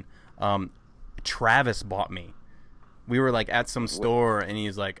sun. Travis bought me. We were like at some store, and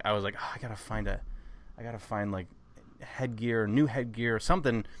he's like, I was like, oh, I gotta find like new headgear or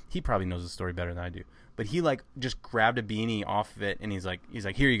something. He probably knows the story better than I do, but he like just grabbed a beanie off of it, and he's like,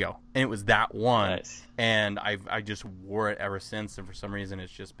 here you go, and it was that one. Nice. And I just wore it ever since, and for some reason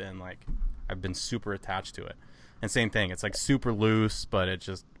it's just been like I've been super attached to it. And same thing, it's like super loose, but it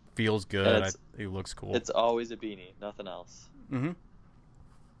just feels good. It looks cool. It's always a beanie, nothing else. Mm-hmm.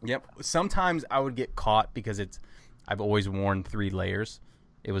 Yep. Sometimes I would get caught because I've always worn 3 layers.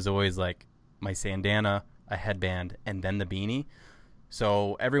 It was always like my bandana, a headband, and then the beanie.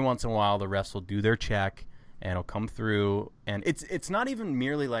 So every once in a while, the refs will do their check, and it'll come through. And it's not even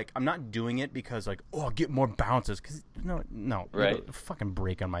merely like I'm not doing it because like, oh, I'll get more bounces. Because no, right, fucking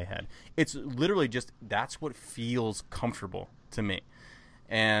break on my head. It's literally just that's what feels comfortable to me.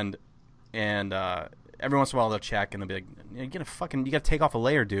 And every once in a while they'll check and they'll be like, you gotta take off a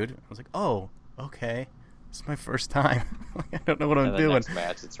layer, dude. I was like, oh, okay. It's my first time. I don't know what I'm doing. Next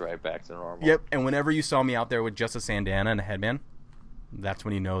match, it's right back to normal. Yep. And whenever you saw me out there with just a bandana and a headband, that's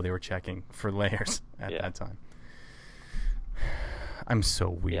when you know they were checking for layers at that time. I'm so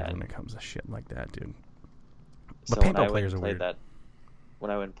weird when it comes to shit like that, dude. But so paintball players are weird.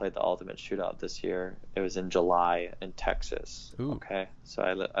 When I went and played the Ultimate Shootout this year, it was in July in Texas. Ooh. Okay, so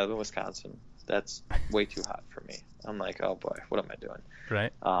I live in Wisconsin. That's way too hot for me. I'm like, oh boy, what am I doing?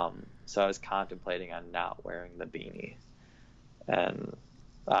 Right. So I was contemplating on not wearing the beanie, and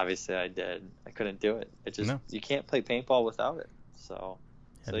obviously I did. I couldn't do it. It just you can't play paintball without it. So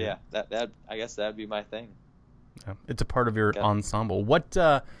yeah, that I guess that'd be my thing. Yeah. It's a part of your ensemble. What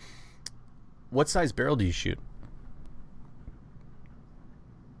size barrel do you shoot?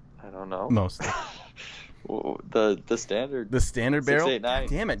 I don't know. Mostly. the standard. The standard barrel. 6.89. God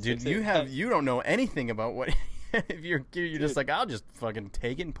damn it, dude! 6.89. You don't know anything about what. If you're just like, I'll just fucking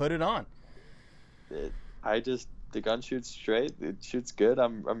take it and put it on. The gun shoots straight. It shoots good.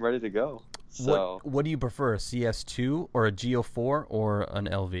 I'm ready to go. So what do you prefer, a CS2 or a GO4 or an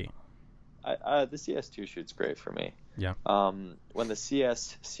LV? The CS2 shoots great for me. Yeah. When the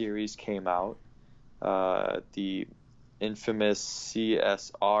CS series came out, the infamous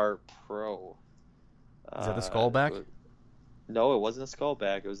CSR Pro. Is that the skullback? No, it wasn't a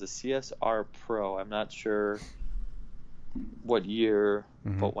skullback. It was the CSR Pro. I'm not sure what year,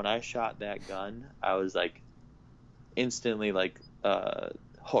 but when I shot that gun, I was like instantly like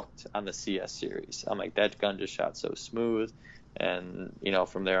hooked on the CS series. I'm like, that gun just shot so smooth. And,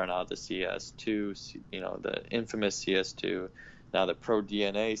 from there on out, the CS2, the infamous CS2, now the Pro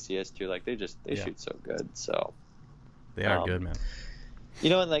DNA CS2, like they shoot so good. So they are good, man.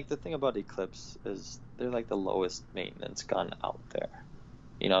 And like the thing about Eclipse is they're like the lowest maintenance gun out there.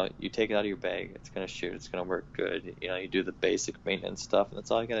 You take it out of your bag, it's going to shoot, it's going to work good. You do the basic maintenance stuff, and that's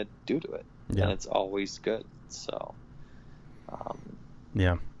all you got to do to it. Yeah. And it's always good. So,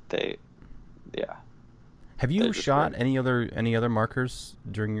 yeah. Have you shot any other markers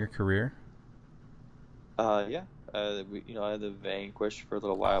during your career? Yeah. I had the Vanquish for a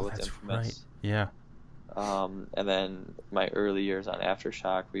little while with that's Infamous. Right. Yeah. And then my early years on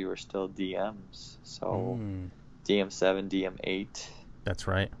Aftershock, we were still DMs. So DM7, DM8. That's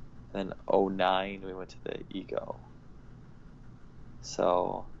right. Then 09, we went to the Ego.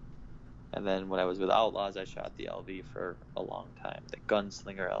 So, and then when I was with Outlaws, I shot the LV for a long time, the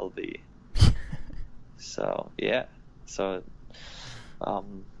Gunslinger LV. So, yeah. So, but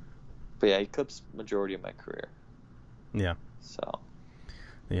yeah, Eclipse majority of my career. Yeah. So.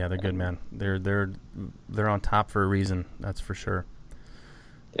 Yeah, they're good, man. They're on top for a reason. That's for sure.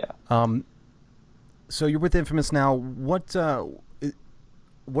 Yeah. So you're with Infamous now.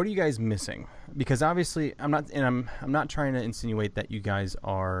 What are you guys missing? Because obviously, I'm not trying to insinuate that you guys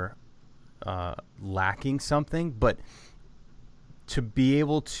are lacking something, but to be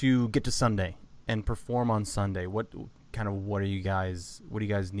able to get to Sunday and perform on Sunday, what do you guys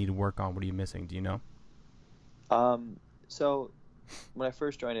need to work on? What are you missing? Do you know? So when I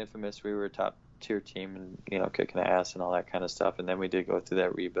first joined Infamous, we were a top tier team and, kicking ass and all that kind of stuff. And then we did go through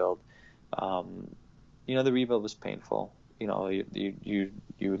that rebuild. The rebuild was painful. You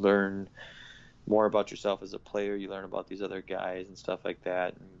learn more about yourself as a player. You learn about these other guys and stuff like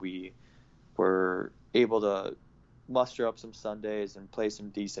that. And we were able to muster up some Sundays and play some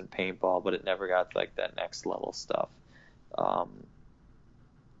decent paintball, but it never got to like that next level stuff.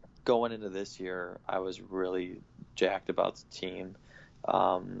 Going into this year, I was really jacked about the team,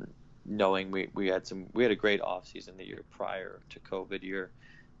 knowing we had a great off season the year prior to COVID year,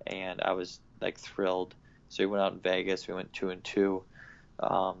 and I was like thrilled. So we went out in Vegas. We went 2-2,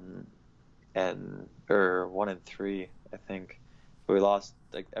 or 1-3, I think. But we lost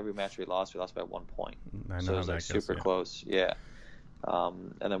like every match we lost by 1 point. So it was like super close. Yeah.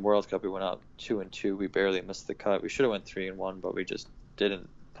 And then World Cup, we went out 2-2. We barely missed the cut. We should have went 3-1, but we just didn't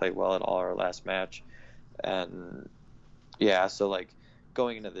play well at all our last match. And yeah, so like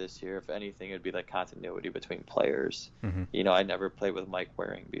going into this year, if anything, it'd be like continuity between players. Mm-hmm. I never played with Mike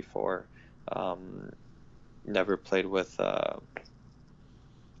Waring before. Never played with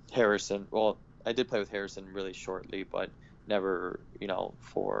Harrison. Well, I did play with Harrison really shortly, but never,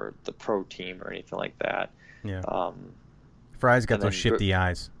 for the pro team or anything like that. Yeah. Fry's got those shifty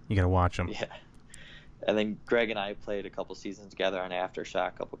eyes. You got to watch them. Yeah. And then Greg and I played a couple seasons together on Aftershock,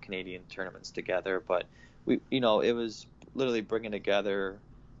 a couple Canadian tournaments together. But it was literally bringing together,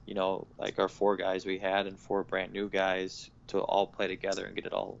 like our 4 guys we had and 4 brand new guys to all play together and get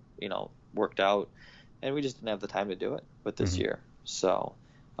it all, worked out. And we just didn't have the time to do it with this year. So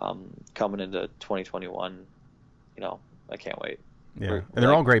coming into 2021, I can't wait. Yeah, and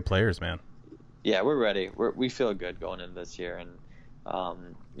they're all great players, man. Yeah, we're ready. We feel good going into this year, and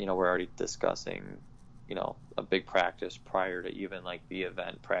we're already discussing, a big practice prior to even like the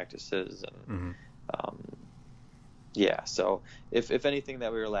event practices, and yeah. So if anything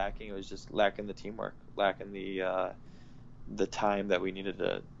that we were lacking, it was just lacking the teamwork, lacking the time that we needed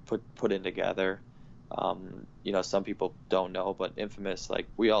to put in together. Some people don't know, but Infamous, like,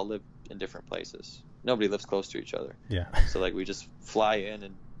 we all live in different places. Nobody lives close to each other. Yeah. So like we just fly in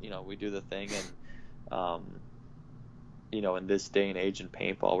and we do the thing, and in this day and age in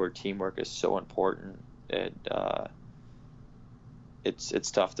paintball where teamwork is so important,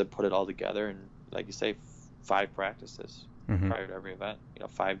 it's tough to put it all together. And like you say, 5 practices prior to every event.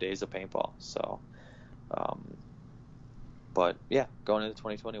 5 days of paintball. So, but yeah, going into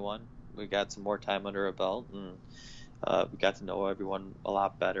 2021, we got some more time under our belt, and we got to know everyone a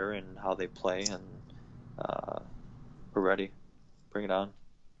lot better and how they play, and we're ready. Bring it on.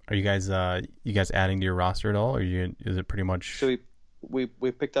 Are you guys adding to your roster at all, or is it pretty much? So we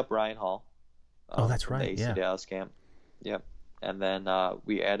picked up Ryan Hall. Oh, that's right. The AC Dallas camp. Yep. And then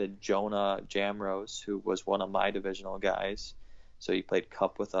we added Jonah Jamrose, who was one of my divisional guys. So he played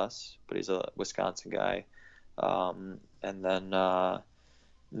Cup with us, but he's a Wisconsin guy. And then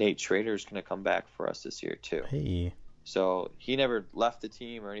Nate Schrader's going to come back for us this year too. Hey. So he never left the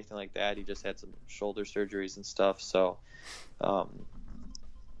team or anything like that. He just had some shoulder surgeries and stuff. So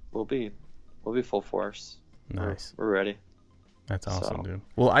we'll be full force. Nice. We're ready. That's awesome, dude.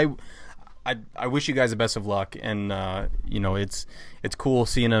 Well, I wish you guys the best of luck, and it's cool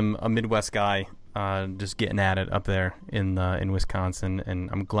seeing a Midwest guy just getting at it up there in Wisconsin, and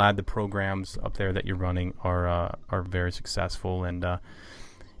I'm glad the programs up there that you're running are very successful, and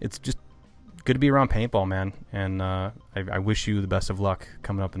it's just good to be around paintball, man. And I wish you the best of luck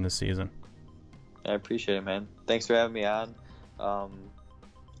coming up in this season. I appreciate it, man. Thanks for having me on.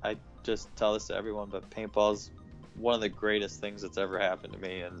 I just tell this to everyone, but paintball's one of the greatest things that's ever happened to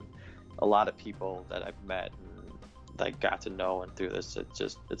me, and a lot of people that I've met and like got to know, and through this,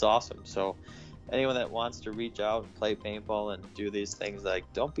 it's awesome. So anyone that wants to reach out and play paintball and do these things, like,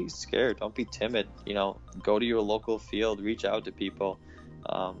 don't be scared, don't be timid. Go to your local field, reach out to people.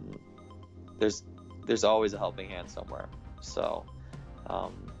 There's always a helping hand somewhere. So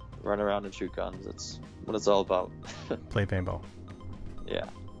run around and shoot guns. That's what it's all about. Play paintball. Yeah.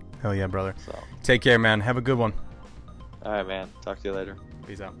 Hell yeah, brother. So take care, man. Have a good one. all right, man. Talk to you later.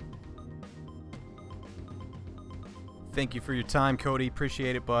 Peace out. Thank you for your time, Cody.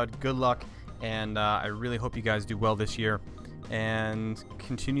 Appreciate it, bud. Good luck. And I really hope you guys do well this year. And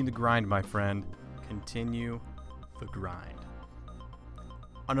continue the grind, my friend. Continue the grind.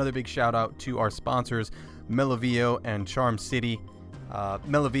 Another big shout out to our sponsors, Melavio and Charm City.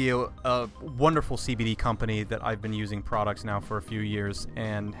 Melavio, a wonderful CBD company that I've been using products now for a few years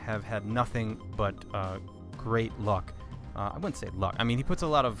and have had nothing but great luck. I wouldn't say luck. I mean, he puts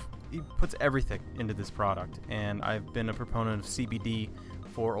everything into this product, and I've been a proponent of CBD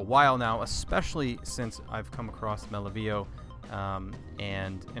for a while now, especially since I've come across Melavio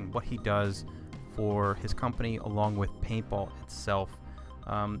and what he does for his company along with paintball itself.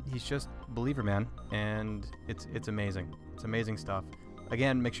 He's just a believer, man, and it's amazing. It's amazing stuff.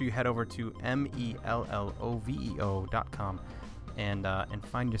 Again, make sure you head over to melloveo.com and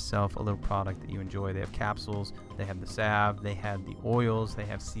find yourself a little product that you enjoy. They have capsules, they have the salve, they have the oils, they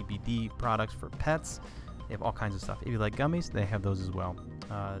have CBD products for pets. They have all kinds of stuff. If you like gummies, they have those as well.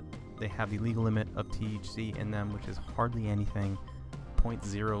 They have the legal limit of THC in them, which is hardly anything,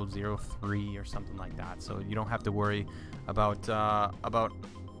 0.003 or something like that. So you don't have to worry about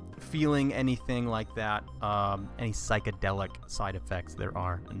feeling anything like that, any psychedelic side effects. There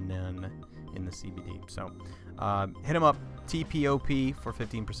are none in the CBD. So hit them up, TPOP, for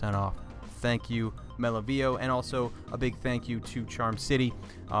 15% off. Thank you, Melavio, and also a big thank you to Charm City.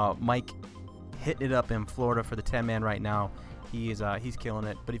 Mike hitting it up in Florida for the 10-man right now. He's killing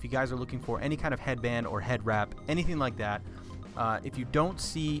it. But if you guys are looking for any kind of headband or head wrap, anything like that, if you don't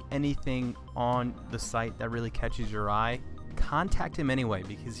see anything on the site that really catches your eye, contact him anyway,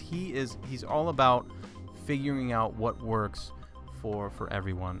 because he's all about figuring out what works for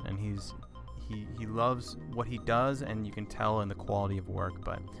everyone, and he he loves what he does, and you can tell in the quality of work,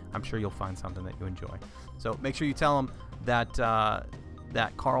 but I'm sure you'll find something that you enjoy. So make sure you tell him that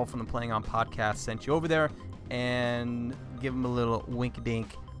that Carl from the Playing On podcast sent you over there, and give him a little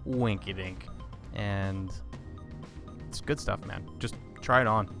wink-a-dink, and it's good stuff, man. Just try it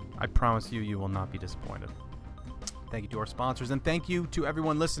on. I promise you will not be disappointed. Thank you to our sponsors, and thank you to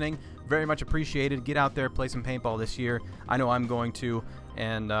everyone listening. Very much appreciated. Get out there, play some paintball this year. I know I'm going to,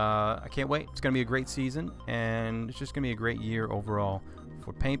 and I can't wait. It's going to be a great season, and it's just going to be a great year overall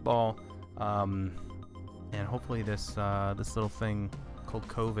for paintball. And hopefully this little thing called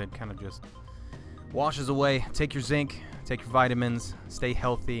COVID kind of just washes away. Take your zinc, take your vitamins, stay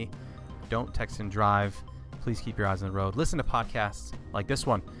healthy. Don't text and drive. Please keep your eyes on the road. Listen to podcasts like this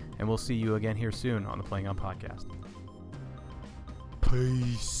one, and we'll see you again here soon on the Playing On podcast.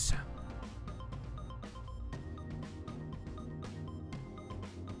 Peace.